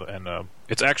commentary, and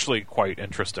it's actually quite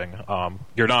interesting.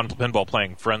 Your non-pinball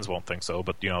playing friends won't think so,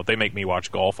 but they make me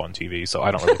watch golf on TV, so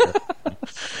I don't really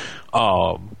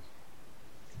care.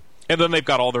 And then they've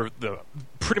got all the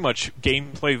pretty much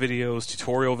gameplay videos,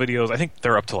 tutorial videos. I think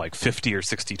they're up to like 50 or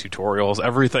 60 tutorials,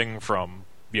 everything from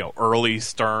early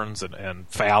Stearns and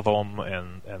Fathom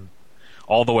and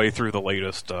all the way through the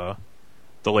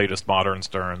latest modern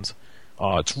Stearns.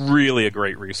 It's really a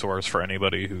great resource for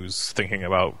anybody who's thinking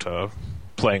about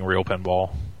playing real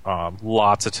pinball.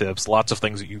 Lots of tips, lots of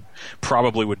things that you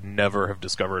probably would never have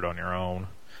discovered on your own.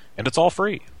 And it's all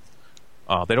free.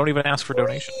 They don't even ask for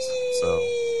donations. So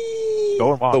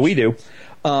go and watch. But we do.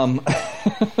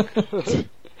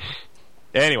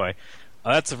 Anyway,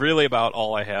 that's really about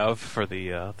all I have for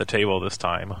the table this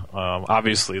time.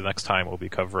 Obviously, next time we'll be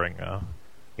covering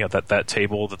that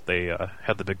table that they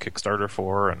had the big Kickstarter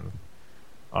for, and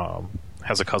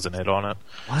has a cousin hit on it.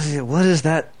 What is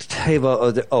that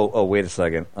table? Oh, wait a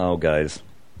second. Oh, guys.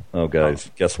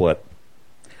 Guess what?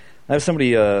 I have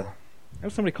somebody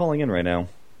calling in right now.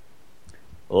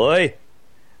 Oi!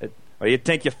 What do you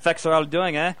think you fucks are all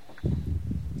doing, eh?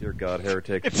 Dear God,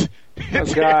 heretic. Oh,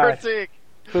 God. Heretic.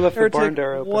 Who left Heretic, the barn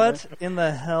door open? what in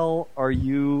the hell are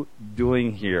you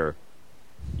doing here?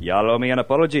 Y'all owe me an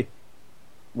apology.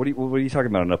 What are you talking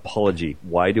about, an apology?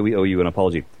 Why do we owe you an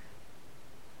apology?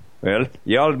 Well,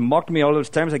 y'all mocked me all those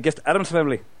times against Adam's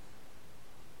family.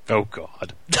 Oh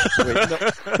God!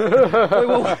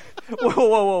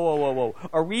 Whoa!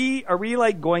 Are we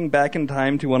like going back in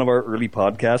time to one of our early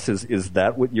podcasts? Is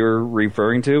that what you're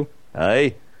referring to?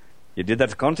 Aye, you did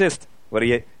that contest where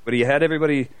you had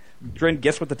everybody trying to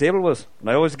guess what the table was, and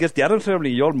I always guessed the Addams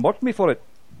Family. You all mocked me for it.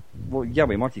 Well, yeah,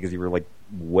 we mocked you because you were like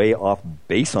way off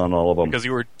base on all of them. Because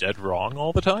you were dead wrong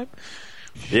all the time.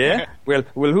 Yeah. Well,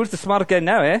 who's the smart guy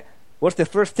now, eh? What's the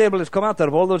first table that's come out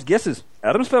of all those guesses?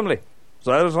 Addams Family.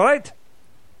 So I was right.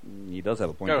 He does have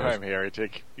a point. Go home,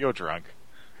 heretic. You're drunk.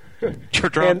 You're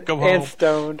drunk. Go home. And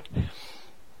stoned.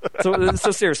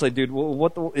 So seriously, dude,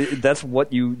 that's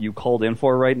what you called in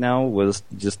for right now, was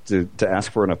just to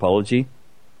ask for an apology?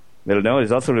 No,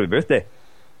 it's also your birthday.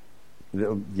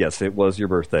 Yes, it was your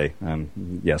birthday.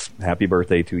 Yes, happy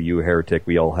birthday to you, heretic.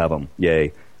 We all have them.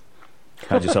 Yay.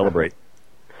 How'd you celebrate?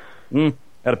 Had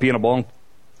a pee in a bong.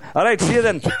 All right, see you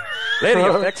then. Later,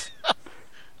 you fix.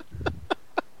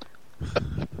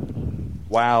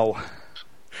 Wow.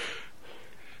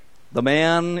 The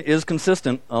man is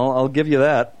consistent. I'll give you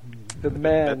that. The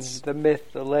man, the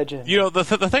myth, the legend. You know, the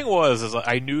thing is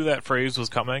I knew that phrase was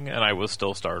coming, and I was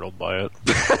still startled by it.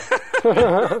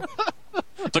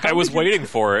 It's like I was waiting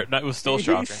for it, and it was still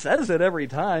shocking. He says it every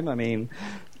time. I mean,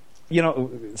 you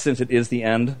know, since it is the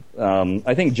end,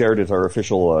 I think Jared is our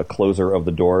official closer of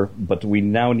the door, but we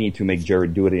now need to make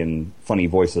Jared do it in funny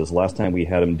voices. Last time we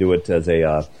had him do it as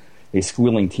a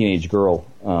squealing teenage girl.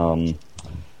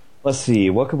 Let's see,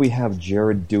 what could we have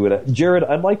Jared do it at? Jared,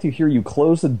 I'd like to hear you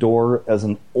close the door as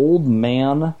an old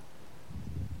man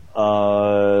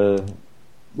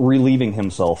relieving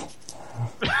himself.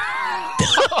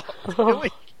 Really?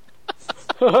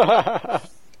 All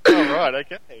right,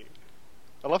 okay.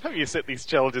 I love how you set these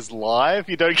challenges live.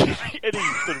 You don't give me any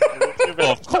sort of...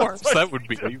 Well, of course, that would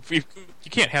be... You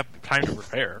can't have time to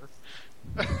prepare.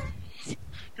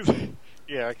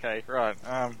 Yeah, okay, right.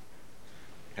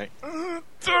 Okay.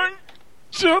 Don't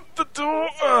shut the door!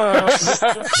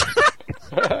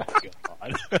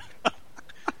 God.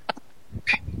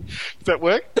 Does that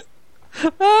work?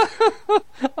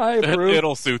 I approve.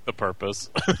 It'll suit the purpose.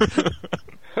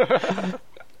 I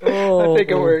think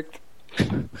it worked.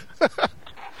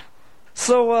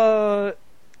 So,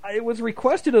 it was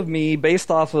requested of me, based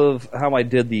off of how I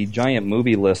did the giant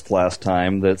movie list last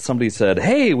time, that somebody said,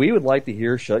 hey, we would like to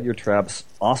hear Shut Your Trap's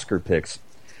Oscar picks.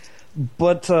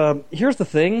 But here's the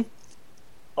thing.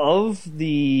 Of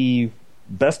the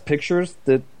best pictures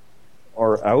that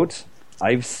are out,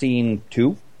 I've seen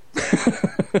 2.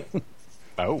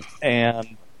 Oh.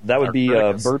 And that would be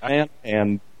Birdman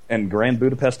and Grand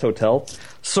Budapest Hotel.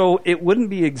 So it wouldn't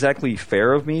be exactly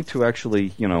fair of me to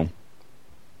actually,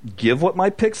 give what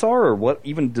my picks are, or what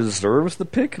even deserves the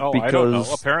pick. Oh, because... I don't know.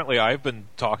 Apparently I've been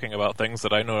talking about things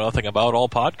that I know nothing about all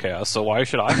podcasts, so why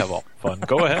should I have all the fun?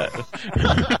 Go ahead.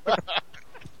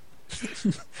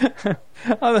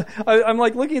 I'm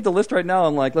like looking at the list right now.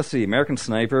 I'm like, let's see, American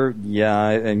Sniper, yeah,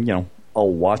 and I'll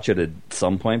watch it at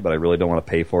some point, but I really don't want to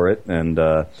pay for it. And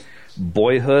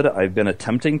Boyhood, I've been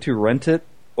attempting to rent it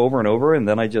over and over, and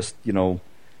then I just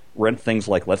rent things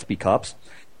like Let's Be Cops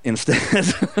instead.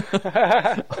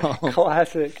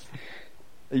 Classic.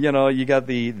 You got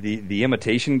the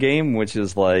Imitation Game, which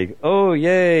is like, oh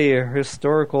yay,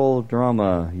 historical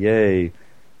drama, yay,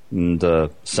 and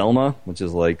Selma, which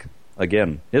is like,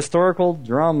 again, historical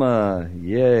drama,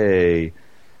 yay.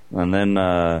 And then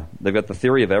they've got The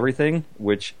Theory of Everything,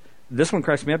 which this one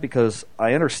cracks me up because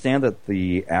I understand that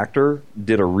the actor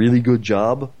did a really good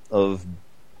job of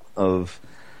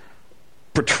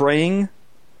portraying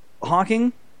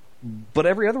Hawking, but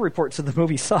every other report said the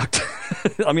movie sucked.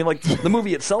 I mean, like, the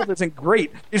movie itself isn't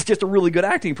great. It's just a really good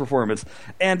acting performance.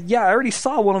 And yeah, I already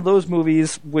saw one of those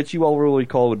movies, which you all really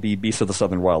recall would be Beasts of the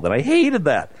Southern Wild, and I hated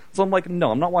that. So I'm like,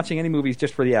 no, I'm not watching any movies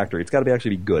just for the actor. It's got to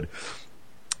actually be good.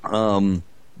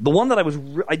 The one that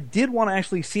I did want to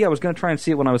actually see, I was going to try and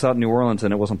see it when I was out in New Orleans,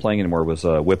 and it wasn't playing anymore, was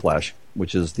Whiplash,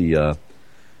 which is the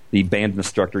band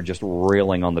instructor just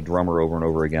railing on the drummer over and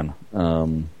over again.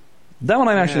 That one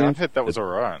I heard that was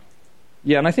alright.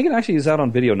 Yeah, and I think it actually is out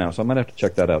on video now, so I might have to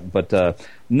check that out. But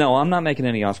no, I'm not making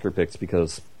any Oscar picks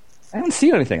because I haven't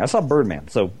seen anything. I saw Birdman,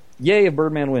 so yay if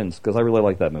Birdman wins, because I really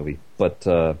like that movie. But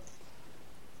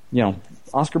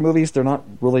Oscar movies, they're not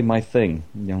really my thing.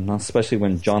 Not especially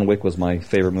when John Wick was my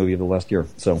favorite movie of the last year.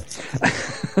 So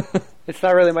it's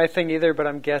not really my thing either, but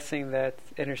I'm guessing that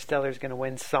Interstellar is going to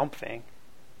win something.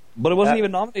 But it wasn't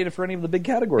even nominated for any of the big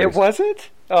categories. It wasn't?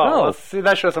 Oh, no. Well, see,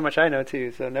 that shows how much I know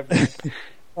too. So never.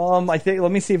 I think.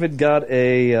 Let me see if it got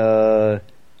a.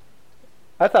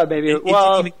 I thought maybe.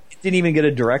 It didn't even get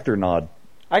a director nod.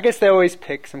 I guess they always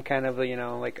pick some kind of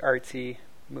like artsy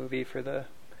movie for the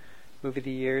movie of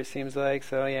the year, it seems like.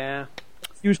 So yeah.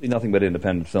 Usually nothing but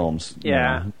independent films. you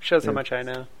Yeah. know. Shows how much I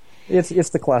know. It's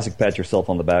the classic pat yourself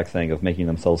on the back thing of making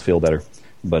themselves feel better.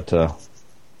 But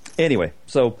anyway,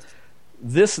 so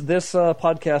this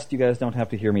podcast, you guys don't have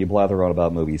to hear me blather on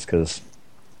about movies because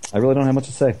I really don't have much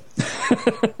to say.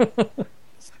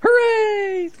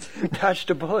 Hooray! You dodged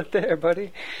a bullet there,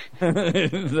 buddy. There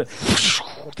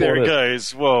it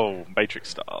goes. Whoa, Matrix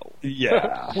style.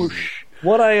 Yeah.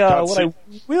 What I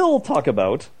will talk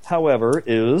about, however,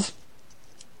 is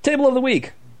Table of the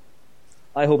Week.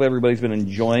 I hope everybody's been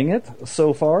enjoying it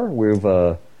so far. We've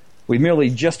merely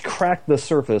just cracked the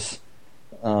surface.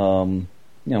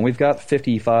 We've got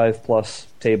 55 plus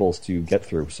tables to get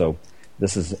through, so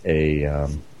this is a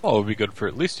Oh, it would be good for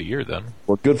at least a year then.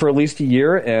 well, good for at least a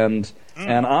year, and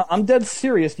I'm dead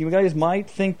serious. You guys might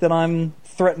think that I'm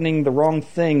threatening the wrong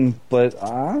thing, but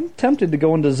I'm tempted to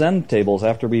go into Zen tables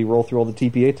after we roll through all the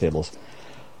TPA tables.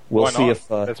 We'll Why see not? if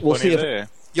There's we'll see plenty if there.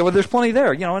 yeah, well, there's plenty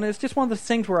there, and it's just one of those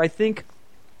things where I think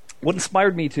what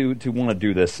inspired me to want to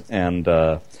do this, and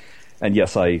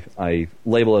yes, I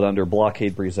label it under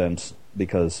Blockade Presents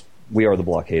because we are the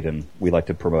Blockade and we like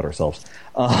to promote ourselves.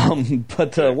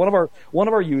 But one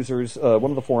of our users,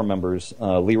 one of the forum members,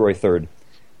 Leroy Third,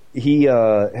 he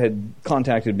had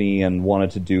contacted me and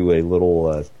wanted to do a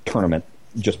little tournament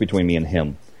just between me and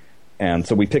him. And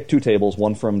so we picked two tables,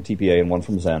 one from TPA and one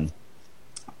from Zen.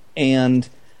 And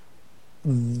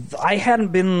I hadn't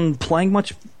been playing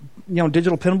much,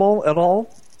 digital pinball at all.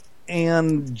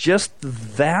 And just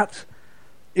that,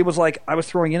 it was like I was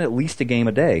throwing in at least a game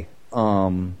a day.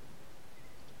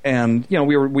 And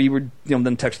we would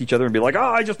then text each other and be like, "Oh,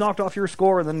 I just knocked off your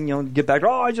score," and then get back,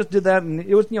 "Oh, I just did that," and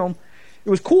it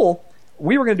was cool.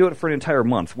 We were going to do it for an entire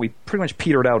month. We pretty much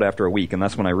petered out after a week, and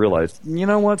that's when I realized, you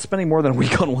know what, spending more than a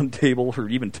week on one table or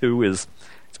even two it's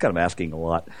kind of asking a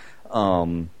lot.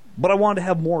 But I wanted to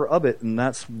have more of it, and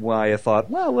that's why I thought,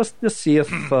 well, let's just see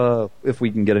if we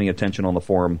can get any attention on the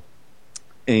forum.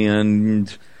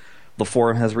 And the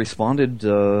forum has responded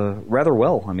rather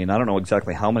well. I mean, I don't know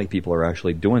exactly how many people are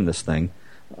actually doing this thing,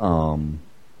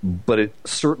 but it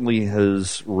certainly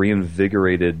has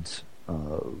reinvigorated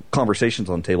conversations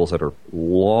on tables that are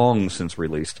long since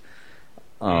released.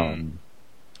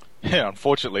 Yeah,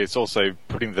 unfortunately, it's also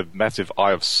putting the massive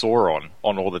Eye of Sauron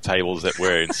on all the tables that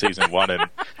were in Season 1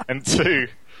 and 2.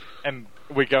 And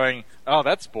we're going, oh,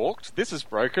 that's balked. This is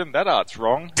broken. That art's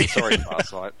wrong. Sorry,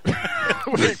 Farsight.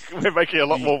 we're making a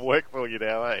lot more work for you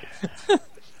now, eh?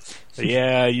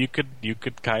 Yeah, you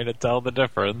could kind of tell the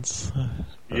difference.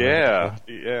 Yeah.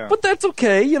 But that's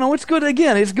okay. It's good.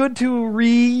 Again, it's good to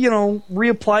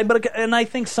reapply. And I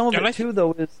think some of it too,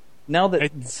 though, is now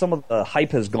that some of the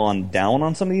hype has gone down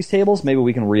on some of these tables, maybe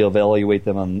we can reevaluate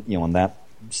them on that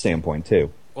standpoint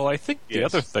too. Well, I think the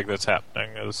other thing that's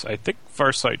happening is I think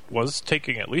Farsight was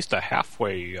taking at least a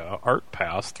halfway art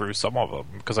pass through some of them,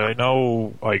 because I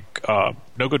know,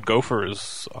 No Good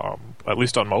Gophers, at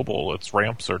least on mobile, its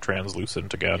ramps are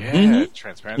translucent again. Yeah,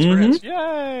 transparent ramps.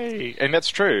 Yay! And that's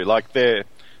true. Like, they're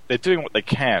doing what they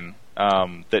can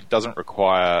that doesn't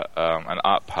require an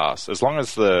art pass. As long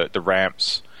as the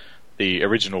ramps, the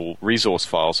original resource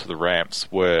files for the ramps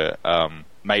were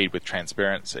made with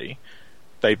transparency,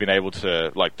 they've been able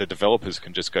to, the developers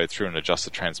can just go through and adjust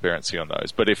the transparency on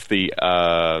those. But if the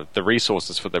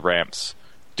resources for the ramps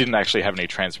didn't actually have any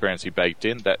transparency baked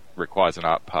in, that requires an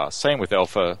art pass. Same with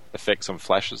alpha effects on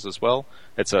flashes as well.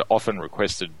 It's an often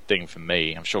requested thing for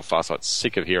me. I'm sure Farsight's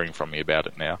sick of hearing from me about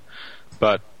it now.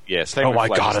 But yeah, same with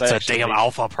flashes. God, it's a damn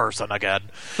alpha person again.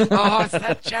 Oh, it's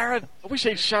that Jared. I wish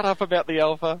he'd shut up about the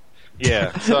alpha.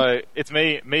 Yeah, so it's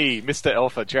me, Mr.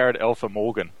 Alpha, Jared Alpha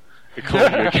Morgan.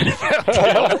 Calling you again about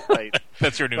the alpha, mate.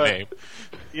 That's your new name.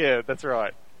 Yeah, that's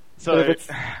right. So, if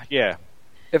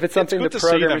it's something the good to see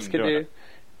programmers them can doing do,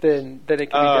 then it can be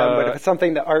done. But if it's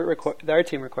something the art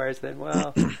team requires, then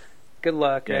good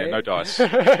luck. Yeah, eh? no dice.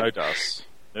 No dice.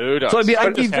 No dice. So I'd be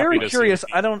just very happy to curious.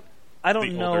 see I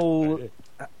don't know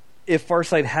if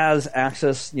Farsight has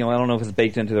access. I don't know if it's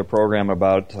baked into their program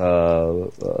about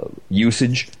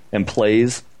usage and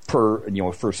plays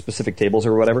for specific tables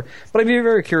or whatever. But I'd be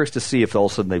very curious to see if all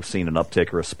of a sudden they've seen an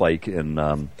uptick or a spike in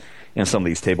some of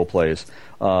these table plays.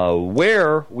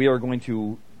 Where we are going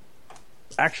to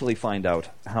actually find out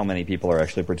how many people are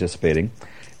actually participating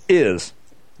is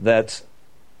that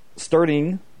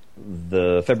starting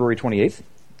the February 28th,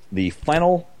 the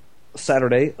final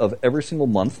Saturday of every single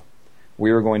month,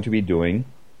 we are going to be doing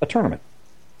a tournament.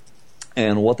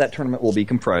 And what that tournament will be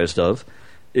comprised of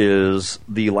is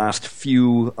the last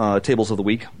few tables of the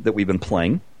week that we've been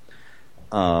playing.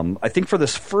 I think for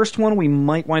this first one, we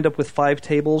might wind up with 5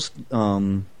 tables,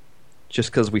 just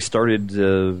because we started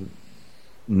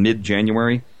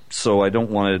mid-January, so I don't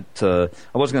want it to...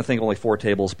 I was going to think only 4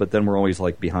 tables, but then we're always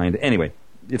like behind. Anyway,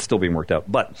 it's still being worked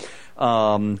out. But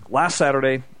last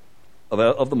Saturday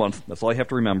of the month, that's all you have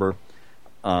to remember,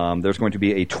 there's going to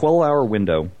be a 12-hour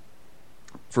window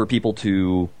for people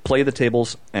to play the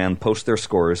tables and post their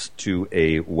scores to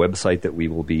a website that we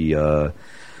will be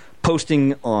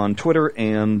posting on Twitter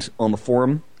and on the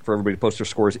forum for everybody to post their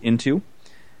scores into.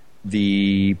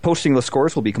 The posting of the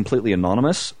scores will be completely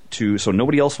anonymous, so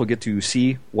nobody else will get to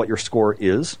see what your score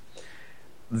is.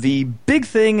 The big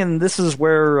thing, and this is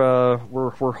where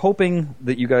we're hoping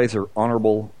that you guys are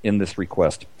honorable in this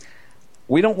request.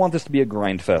 We don't want this to be a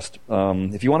grind fest.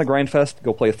 If you want a grind fest,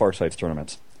 go play Farsight's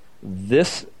tournaments.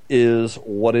 This is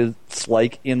what it's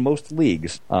like in most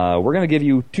leagues. We're going to give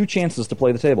you 2 chances to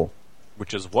play the table.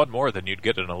 Which is one more than you'd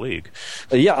get in a league.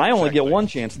 Yeah, I only get 1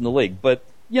 chance in the league, but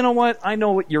you know what? I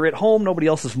know you're at home. Nobody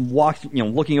else is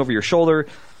looking over your shoulder.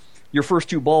 Your first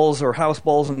 2 balls are house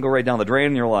balls and go right down the drain.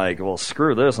 And you're like, well,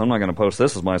 screw this. I'm not going to post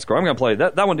this as my score. I'm going to play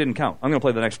that. That one didn't count. I'm going to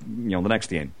play the next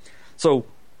game. So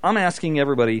I'm asking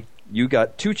everybody. You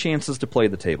got 2 chances to play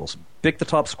the tables. Pick the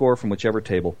top score from whichever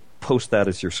table. Post that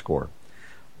as your score.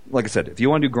 Like I said, if you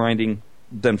want to do grinding,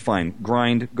 then fine.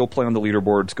 Grind. Go play on the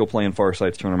leaderboards. Go play in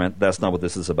Farsight's tournament. That's not what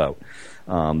this is about.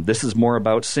 This is more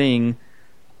about seeing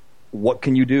what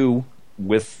can you do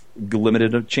with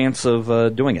limited chance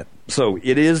of doing it. So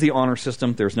it is the honor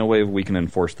system. There's no way we can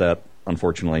enforce that,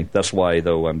 unfortunately. That's why,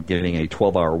 though, I'm giving a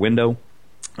 12-hour window.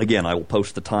 Again, I will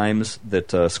post the times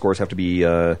that scores have to be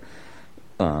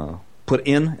put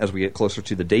in as we get closer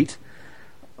to the date.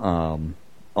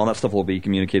 All that stuff will be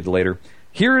communicated later.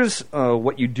 Here's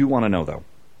what you do want to know, though.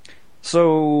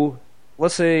 So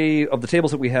let's say of the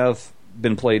tables that we have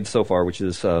been played so far, which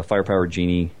is Firepower,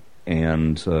 Genie,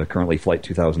 and currently Flight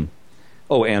 2000.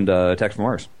 Oh, and Attack from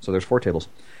Mars. So there's 4 tables.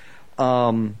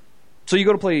 So you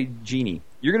go to play Genie.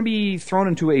 You're going to be thrown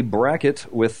into a bracket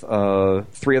with 3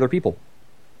 other people.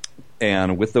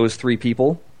 And with those 3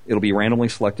 people, it'll be randomly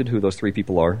selected who those 3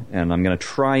 people are. And I'm going to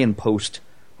try and post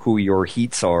who your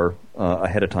heats are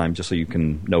ahead of time, just so you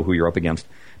can know who you're up against.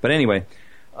 But anyway,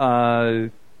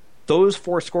 those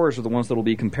 4 scores are the ones that will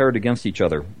be compared against each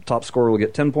other. Top scorer will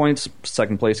get 10 points,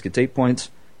 second place gets 8 points,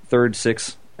 third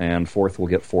 6, and fourth will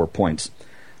get 4 points.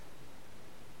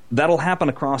 That'll happen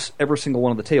across every single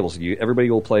one of the tables. Everybody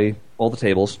will play all the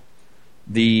tables.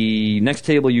 The next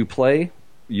table you play,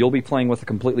 you'll be playing with a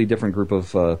completely different group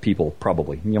of people,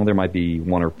 probably. There might be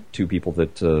 1 or 2 people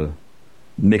that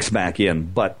mix back in,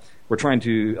 but I'm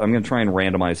going to try and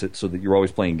randomize it so that you're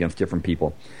always playing against different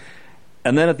people.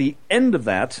 And then at the end of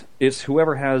that, it's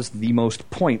whoever has the most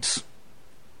points,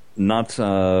 not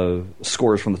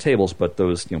scores from the tables, but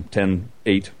those 10,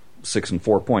 8, 6, and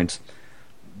 4 points.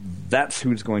 That's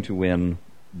who's going to win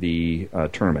the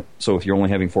tournament. So if you're only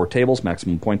having 4 tables,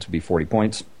 maximum points would be 40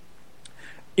 points.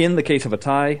 In the case of a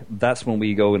tie, that's when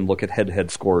we go and look at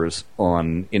head-to-head scores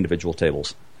on individual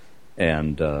tables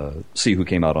and see who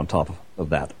came out on top of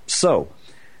that. So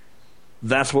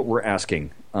that's what we're asking.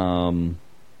 And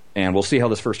we'll see how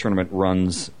this first tournament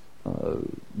runs,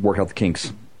 work out the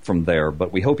kinks from there.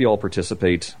 But we hope you all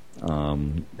participate.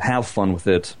 Have fun with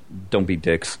it. Don't be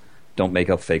dicks. Don't make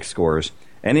up fake scores.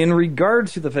 And in regard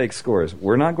to the fake scores,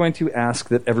 we're not going to ask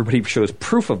that everybody shows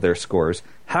proof of their scores.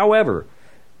 However,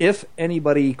 if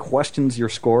anybody questions your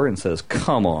score and says,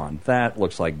 come on, that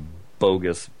looks like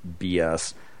bogus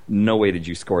BS, no way did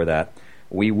you score that,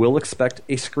 we will expect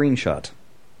a screenshot.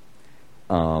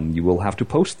 You will have to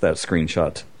post that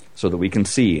screenshot so that we can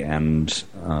see, and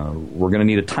we're going to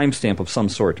need a timestamp of some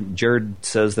sort. Jared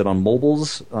says that on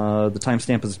mobiles, the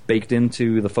timestamp is baked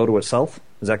into the photo itself.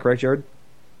 Is that correct, Jared?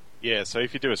 Yeah, so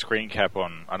if you do a screen cap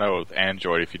on, I know with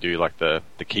Android, if you do like the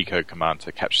key code command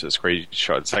to capture the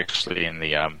screenshot, it's actually in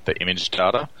the image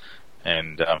data.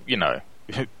 And,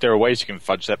 there are ways you can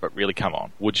fudge that, but really, come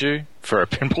on. Would you for a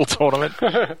pinball tournament?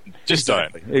 Just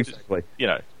Exactly. don't. Exactly.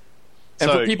 And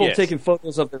so, for people taking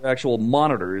photos of their actual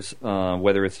monitors,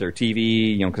 whether it's their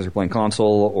TV, because they're playing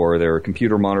console, or their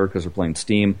computer monitor because they're playing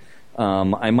Steam,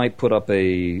 I might put up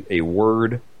a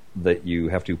word that you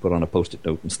have to put on a Post-it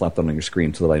note and slap that on your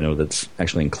screen so that I know that's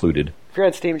actually included. If you're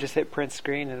on Steam, just hit print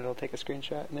screen and it'll take a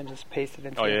screenshot and then just paste it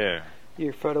into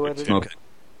your photo editor.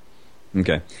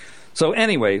 Okay. So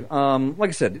anyway, like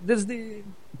I said,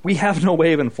 we have no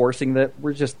way of enforcing that.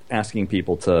 We're just asking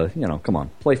people to, come on,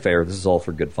 play fair. This is all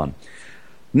for good fun.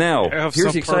 Now,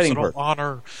 here's the exciting part.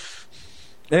 Honor.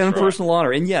 And personal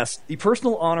honor. And yes, the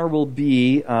personal honor will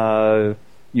be,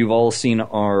 you've all seen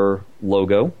our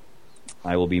logo.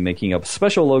 I will be making up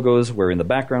special logos where in the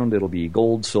background it'll be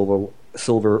gold,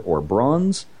 silver, or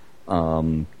bronze.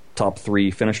 Top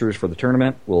 3 finishers for the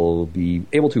tournament will be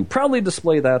able to proudly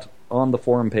display that on the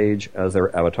forum page as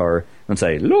their avatar and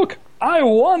say, "Look, I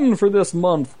won for this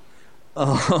month."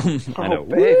 I know.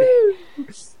 baby.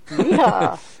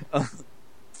 Yeah.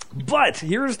 But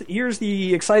here's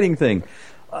the exciting thing.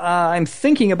 I'm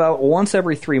thinking about once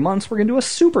every 3 months we're going to do a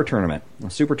super tournament. A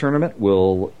super tournament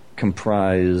will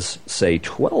comprise, say,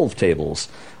 12 tables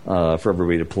for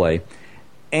everybody to play.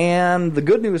 And the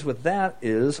good news with that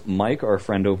is Mike, our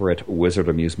friend over at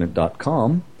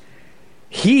wizardamusement.com,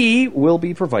 he will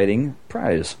be providing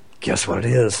prize. Guess what it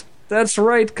is? That's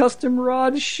right, custom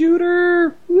rod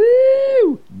shooter.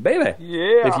 Woo! Baby.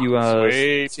 Yeah. If you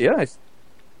Sweet. yeah,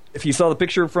 if you saw the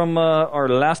picture from our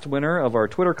last winner of our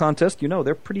Twitter contest, you know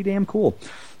they're pretty damn cool.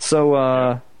 So,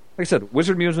 like I said,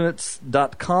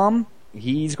 wizardamusements.com.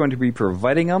 He's going to be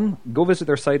providing them. Go visit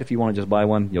their site if you want to just buy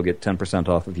one. You'll get 10%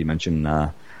 off if you mention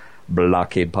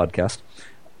Blockade Podcast.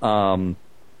 And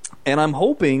I'm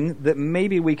hoping that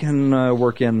maybe we can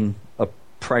work in a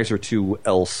prize or two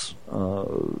else.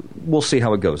 We'll see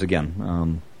how it goes.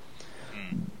 Again,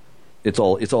 it's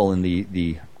all in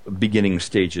the beginning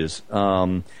stages.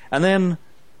 And then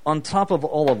on top of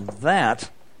all of that,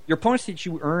 your points that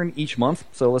you earn each month.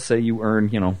 So let's say you earn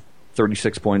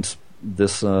 36 points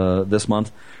this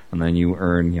month, and then you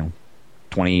earn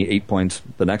 28 points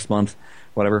the next month,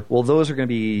 whatever. Well, those are going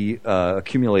to be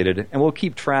accumulated, and we'll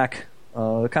keep track,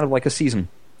 kind of like a season,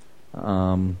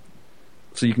 so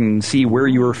you can see where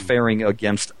you are faring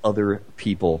against other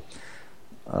people.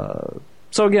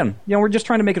 So again, we're just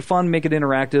trying to make it fun, make it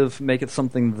interactive, make it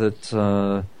something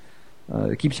that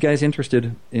keeps you guys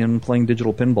interested in playing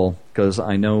digital pinball. Because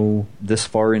I know this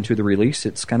far into the release,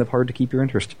 it's kind of hard to keep your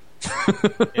interest.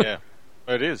 Yeah,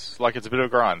 it is. Like, it's a bit of a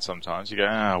grind sometimes. You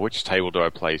go, which table do I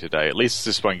play today? At least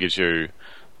this one gives you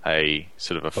a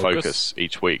sort of a focus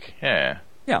each week. Yeah,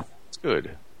 it's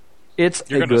good. It's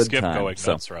You're a going to good skip time. Going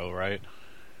Nuts Row, right?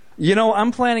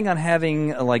 I'm planning on having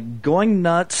Going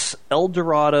Nuts, El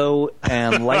Dorado,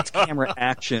 and Lights Camera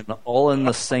Action all in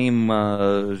the same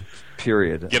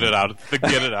period. Get it out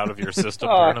of your system.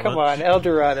 Oh, tournament. come on. El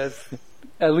Dorado's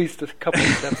at least a couple of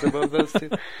steps above those two.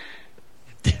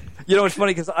 It's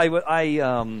funny because I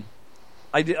found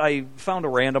a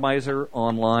randomizer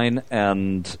online,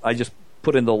 and I just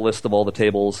put in the list of all the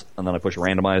tables, and then I push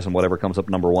randomize, and whatever comes up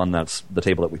number one, that's the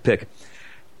table that we pick.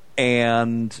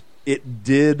 And it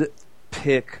did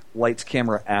pick Lights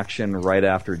Camera Action right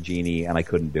after Genie, and I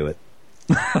couldn't do it.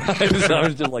 I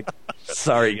was just like,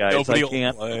 sorry guys, Nobody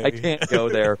I can't go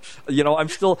there. I'm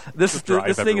still this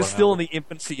drive thing is still everyone in the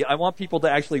infancy. I want people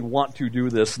to actually want to do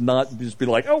this, not just be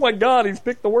like, oh my god, he's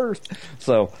picked the worst.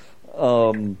 So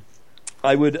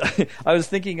I was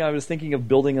thinking of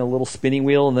building a little spinning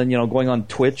wheel, and then going on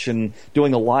Twitch and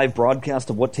doing a live broadcast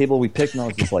of what table we picked, and I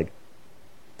was just like,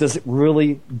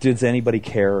 does anybody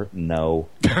care? No.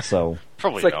 So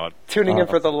Probably It's like not. tuning in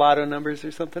for the lotto numbers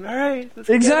or something. All right. Let's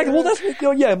get exactly. it. Well, that's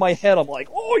what, in my head I'm like,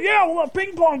 oh yeah, well, the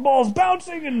ping pong ball's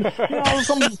bouncing and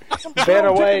some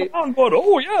Banner White. but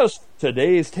oh yes,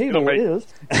 today's table is.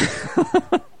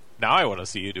 Now I want to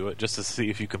see you do it just to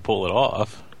see if you can pull it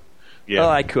off. Yeah.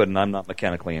 I couldn't. I'm not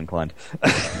mechanically inclined.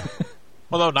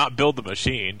 Well, no, not build the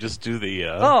machine. Just do the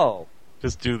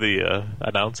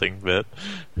announcing bit.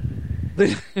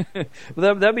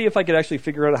 That'd be if I could actually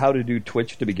figure out how to do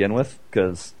Twitch to begin with,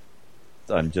 because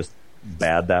I'm just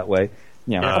bad that way.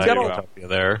 I've got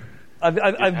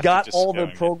I've got just all go the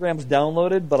and get- programs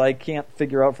downloaded, but I can't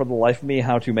figure out for the life of me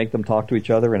how to make them talk to each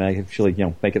other and actually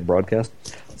make it broadcast.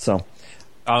 So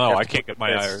Oh no, have I to can't put get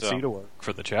my the IRC best, to work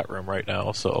for the chat room right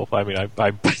now. So I'm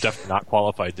definitely not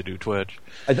qualified to do Twitch.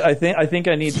 I think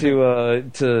I need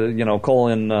to call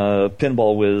in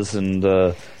Pinball Wiz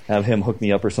and have him hook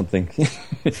me up or something,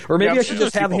 or maybe I should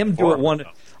just have him do it one.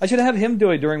 I should have him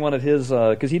do it during one of his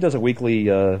because he does a weekly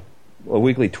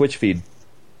Twitch feed.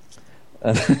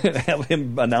 Have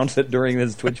him announce it during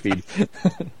his Twitch feed.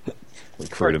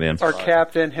 Recruit him in. Our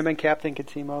captain, him and Captain could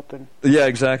team up and Yeah, do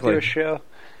exactly. a show.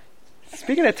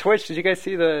 Speaking of Twitch, did you guys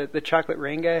see the Chocolate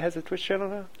Rain guy has a Twitch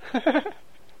channel now?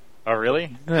 Oh,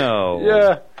 really? No.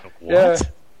 Yeah. What? Yeah.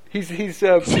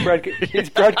 He's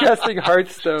broadcasting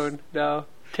Hearthstone now.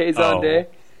 Tays on Oh. day.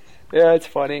 Yeah, it's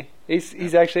funny.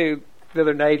 He's actually, the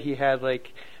other night he had it's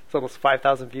almost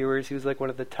 5,000 viewers. He was one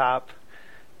of the top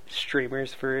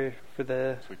streamers for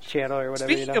the channel or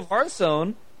whatever. Speaking of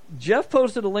Hearthstone, Jeff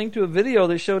posted a link to a video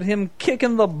that showed him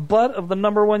kicking the butt of the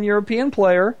 #1 European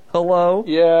player. Hello.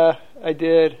 Yeah, I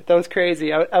did. That was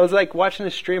crazy. I was watching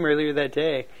the stream earlier that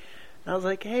day. And I was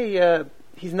like, hey,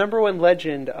 he's #1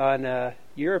 legend on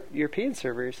European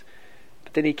servers.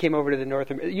 But then he came over to the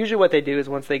North. Usually, what they do is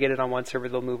once they get it on one server,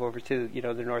 they'll move over to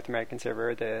the North American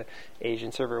server, or the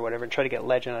Asian server, or whatever, and try to get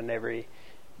Legend on every.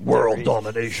 World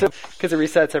domination. Because it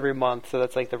resets every month, so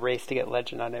that's like the race to get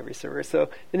Legend on every server. So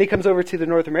then he comes over to the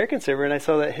North American server, and I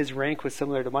saw that his rank was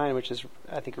similar to mine, which is,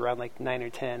 I think, around like 9 or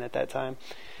 10 at that time.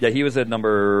 Yeah, he was at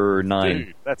number 9.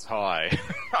 Dude, that's high.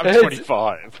 I'm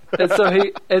 25.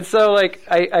 and so like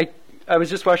I was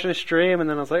just watching a stream, and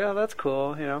then I was like, oh, that's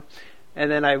cool, And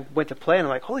then I went to play, and I'm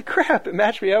like, holy crap, it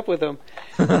matched me up with him.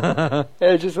 And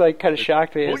it just like kind of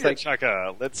shocked me. It's like,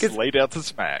 Chaka, let's lay down to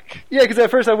smack. yeah, because at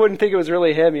first I wouldn't think it was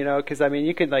really him, because I mean,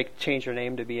 you could like change your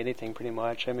name to be anything pretty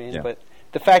much. I mean, but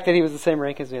the fact that he was the same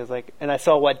rank as me, I was like, and I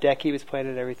saw what deck he was playing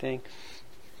and everything.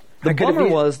 The bummer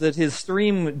was that his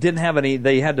stream didn't have any.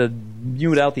 They had to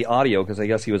mute out the audio because I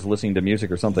guess he was listening to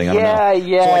music or something. I don't know.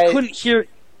 Yeah. So I couldn't hear.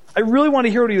 I really want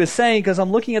to hear what he was saying because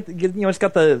I'm looking at it's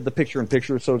got the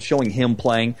picture-in-picture, so it's showing him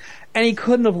playing, and he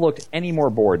couldn't have looked any more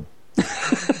bored.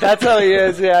 That's how he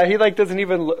is. Yeah, he like doesn't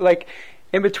even look like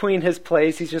in between his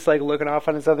plays. He's just like looking off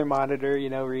on his other monitor,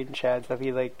 reading chat and stuff.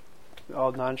 He like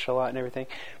all nonchalant and everything.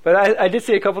 But I did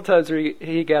see a couple times where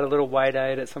he got a little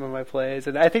wide-eyed at some of my plays,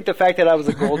 and I think the fact that I was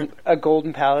a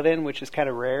golden paladin, which is kind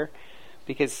of rare.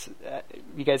 Because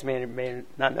you guys may or may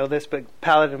not know this, but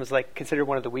Paladin was like considered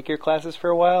one of the weaker classes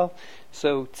for a while.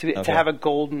 So to have a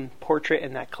golden portrait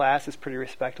in that class is pretty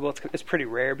respectable. It's pretty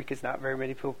rare because not very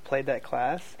many people played that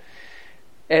class.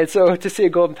 And so to see a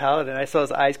golden Paladin, I saw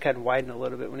his eyes kind of widen a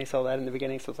little bit when he saw that in the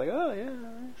beginning. So I was like, oh yeah,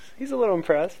 he's a little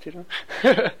impressed,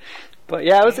 But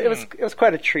yeah, it was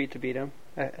quite a treat to beat him.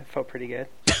 I felt pretty good.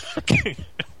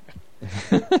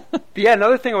 But yeah,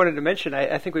 another thing I wanted to mention,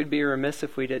 I think we'd be remiss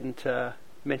if we didn't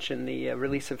mention the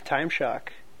release of Time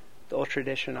Shock, the Ultra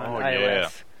Edition on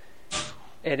iOS. Yeah.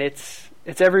 And it's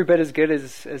every bit as good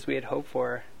as we had hoped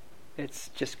for. It's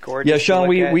just gorgeous. Yeah, Sean,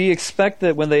 we expect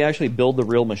that when they actually build the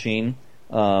real machine,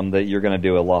 that you're going to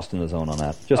do a Lost in the Zone on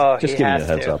that. Just give me a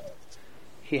heads up.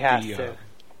 He has to.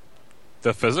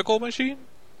 The physical machine?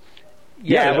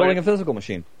 Yeah, they're building a physical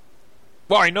machine.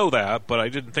 Well, I know that, but I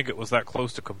didn't think it was that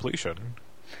close to completion.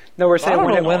 No, we're saying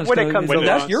when it comes along.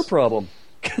 That's your problem.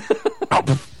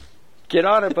 Get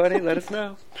on it, buddy. Let us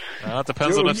know. It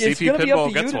depends on if CP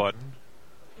Pinball gets one.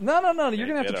 No. You're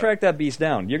going to have to track that beast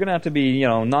down. You're going to have to be,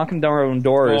 knocking down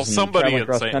doors and traveling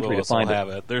across the country to find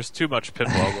it. There's too much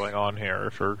pinball going on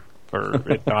here for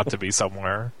it not to be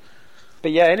somewhere.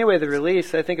 But yeah, anyway, the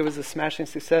release, I think it was a smashing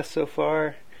success so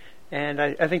far. And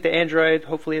I think the Android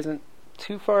hopefully isn't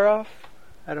too far off.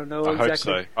 I don't know exactly.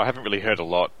 I hope so. I haven't really heard a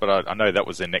lot, but I know that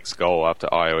was their next goal after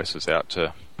iOS was out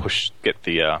to get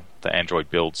the Android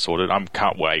build sorted.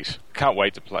 Can't wait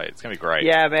to play. It's going to be great.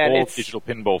 Yeah, man. All digital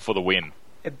pinball for the win.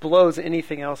 It blows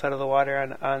anything else out of the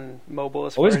water on mobile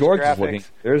as far it's as gorgeous graphics. Looking.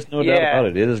 There's no doubt about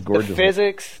it. It is gorgeous.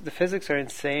 The physics are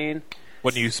insane.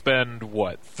 When you spend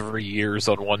 3 years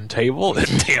on one table, it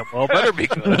damn well better be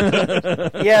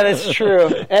good. Yeah, that's true.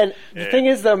 And the thing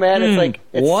is, though, man, it's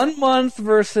 1 month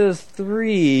versus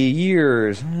 3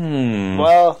 years.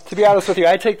 Well, to be honest with you,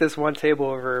 I take this one table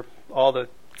over all the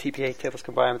TPA tables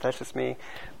combined, but that's just me.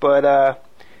 But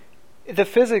the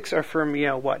physics are from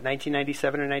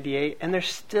 1997 or 98, and they're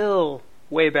still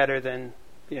way better than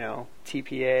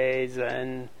TPAs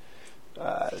and.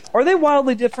 Are they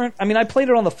wildly different? I mean, I played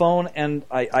it on the phone, and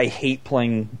I hate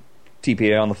playing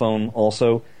TPA on the phone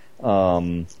also.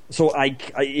 So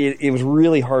it was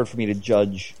really hard for me to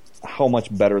judge how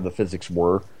much better the physics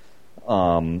were.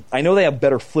 I know they have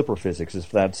better flipper physics,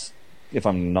 if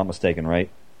I'm not mistaken,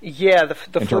 right? Yeah, the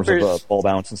in flippers. In terms of ball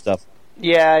bounce and stuff.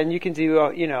 Yeah, and you can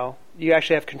do, you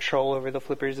actually have control over the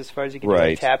flippers as far as you can do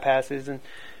like tab passes. And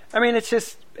I mean, it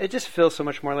just feels so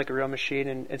much more like a real machine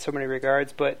in so many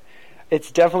regards, but it's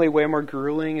definitely way more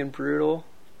grueling and brutal.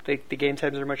 The game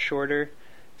times are much shorter.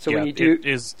 So when you do...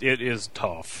 It is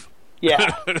tough.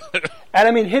 Yeah. And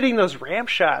I mean, hitting those ramp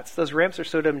shots, those ramps are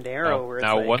so damn narrow.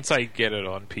 Once I get it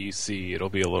on PC, it'll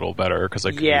be a little better because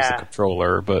I can use the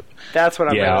controller. But that's what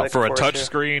I'm really looking for a touch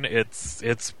screen,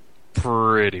 it's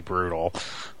pretty brutal.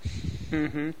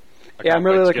 Mm-hmm. Yeah, I'm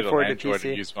really looking forward to PC.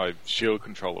 And use my Shield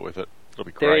controller with it. It'll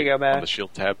be great. There you go, man. On the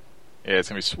Shield tab. Yeah, it's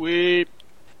gonna be sweet.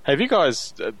 Have you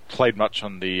guys played much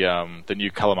on the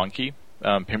new Color Monkey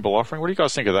pinball offering? What do you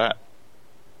guys think of that?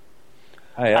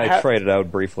 I tried it out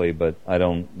briefly, but I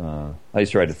don't. I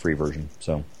just tried the free version,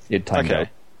 so it timed out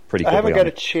pretty quickly. I haven't got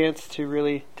a chance to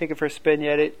really take it for a spin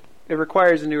yet. It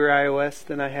requires a newer iOS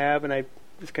than I have, and I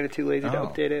was kind of too lazy to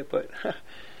update it. But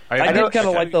I did kind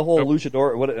of like the whole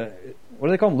luchador. What do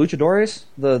they call them? Luchadores,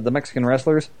 the Mexican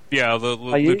wrestlers. Yeah, the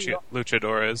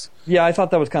luchadores. Yeah, I thought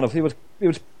that was kind of it was.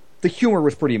 The humor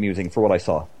was pretty amusing for what I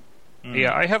saw.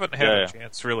 Yeah, I haven't had Yeah. a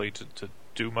chance really to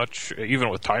do much, even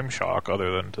with Time Shock,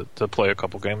 other than to play a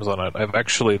couple games on it. I've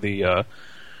actually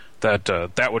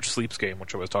that Which Sleeps game,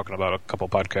 which I was talking about a couple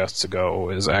podcasts ago,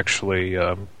 is actually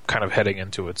kind of heading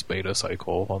into its beta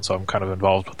cycle, and so I'm kind of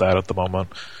involved with that at the moment.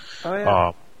 Oh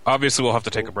yeah. Obviously, we'll have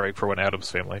to take a break for when Addams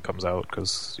Family comes out,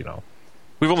 because,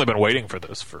 we've only been waiting for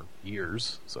this for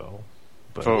years, so...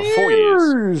 But For 4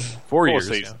 years. 4 years,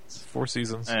 seasons. 4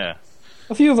 seasons. Yeah.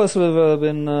 A few of us have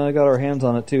been got our hands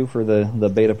on it too for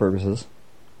the beta purposes.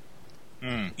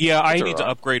 Yeah, I That's need to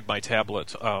alright. upgrade my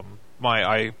tablet.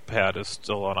 My iPad is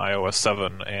still on iOS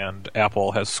 7, and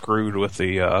Apple has screwed with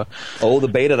the... Oh, the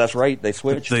beta, that's right. They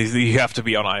switched. you have to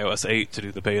be on iOS 8 to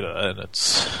do the beta, and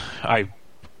it's...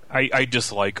 I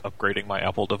dislike upgrading my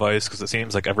Apple device, because it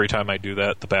seems like every time I do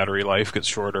that, the battery life gets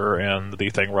shorter and the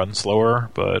thing runs slower,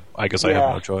 but I guess I have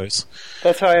Yeah. no choice.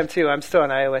 That's how I am too. I'm still on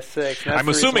iOS 6. and that's I'm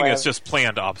the reason assuming why it's just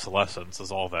planned obsolescence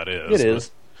is all that is. It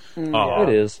is. Uh, It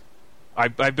is.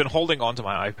 I've been holding on to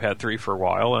my iPad 3 for a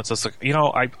while, and it's just like,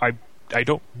 I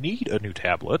don't need a new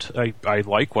tablet. I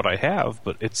like what I have,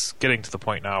 but it's getting to the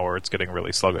point now where it's getting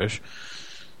really sluggish.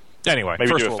 Anyway,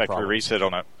 Maybe first do a world factory problem. reset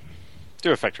on it.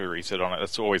 Do a factory reset on it.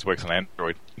 That always works on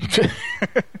Android.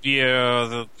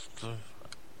 Yeah,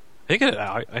 I think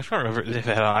I don't remember if it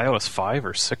had iOS 5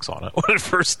 or 6 on it when it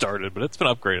first started, but it's been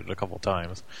upgraded a couple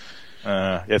times.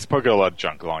 Yeah, it's probably got a lot of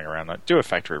junk lying around. That. Do a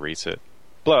factory reset.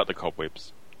 Blow out the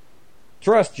cobwebs.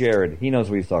 Trust Jared. He knows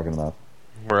what he's talking about.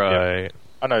 Right.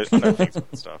 I know things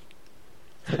about stuff.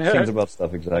 Things about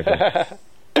stuff,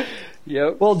 exactly.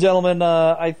 Yep. Well, gentlemen,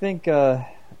 I think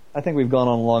we've gone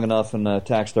on long enough and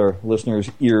taxed our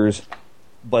listeners' ears,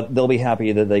 but they'll be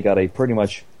happy that they got a pretty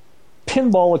much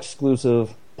pinball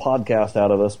exclusive podcast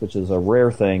out of us, which is a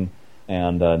rare thing,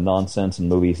 and nonsense and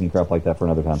movies and crap like that for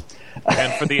another time.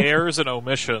 And for the errors and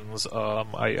omissions,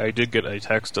 I did get a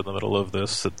text in the middle of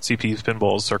this that CP's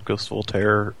Pinball Circus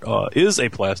Voltaire is a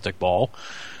plastic ball.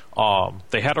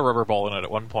 They had a rubber ball in it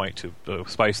at one point to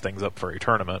spice things up for a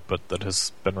tournament, but that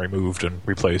has been removed and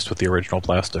replaced with the original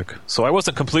plastic. So I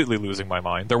wasn't completely losing my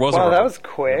mind. There was a Wow, rubber that was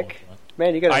ball. quick.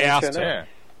 Man, you got to I asked him. Yeah.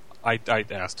 I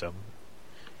asked him.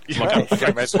 Yeah.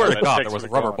 I swear to God, there was a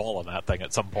rubber ball in that thing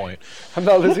at some point. I'm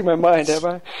not losing my mind, am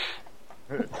I?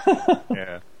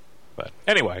 Yeah. But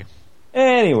anyway,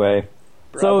 Anyway,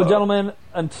 Bravo. so gentlemen,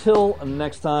 until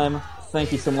next time,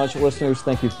 thank you so much, listeners.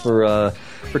 Thank you for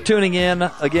tuning in.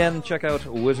 Again, check out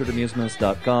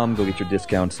wizardamusements.com. Go get your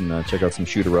discounts and check out some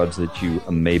shooter rods that you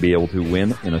may be able to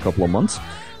win in a couple of months.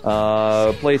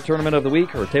 Play Tournament of the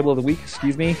Week, or Table of the Week,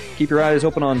 excuse me. Keep your eyes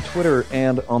open on Twitter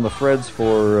and on the threads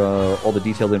for all the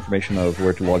detailed information of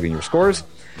where to log in your scores.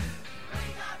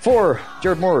 For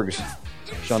Jared Morgs,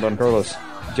 Sean Don Carlos,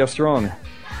 Jeff Strong,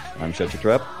 I'm Shut Your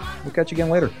Trap. We'll catch you again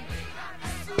later.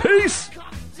 Peace!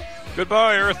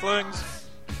 goodbye, Earthlings.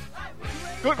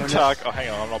 Guten Tag. Oh, hang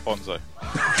on. I'm not Bonzo.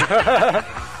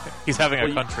 He's having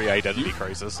a country identity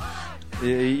crisis.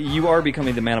 You are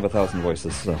becoming the man of 1,000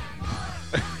 voices, so.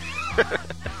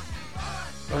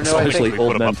 Oh, It's no, I obviously think, put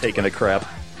old him men up to taking a crap.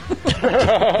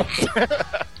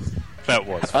 That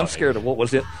was funny. I'm scared of what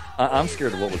was in. I'm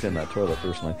scared of what was in that toilet,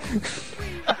 personally.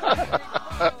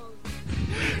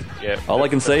 Yeah. All I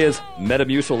can say is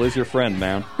Metamucil is your friend,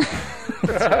 man.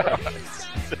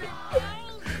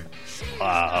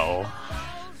 Wow.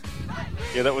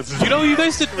 Yeah, that was. You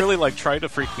guys didn't really try to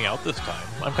freak me out this time.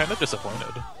 I'm kind of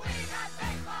disappointed.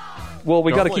 Well,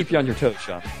 we got to Normally- keep you on your toes,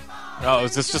 Sean. Oh,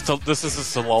 is this just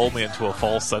to lull me into a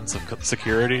false sense of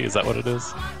security? Is that what it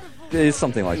is? It's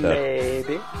something like that.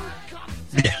 maybe.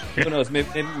 Who knows?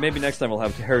 Maybe next time we'll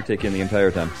have Heretic in the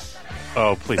entire time.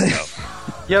 Oh, please no.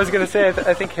 Yeah, I was going to say,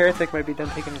 I think Heretic might be done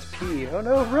taking his pee. Oh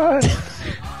no, run!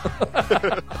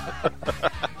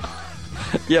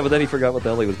 Yeah, but then he forgot what the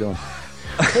hell he was doing.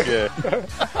 Yeah.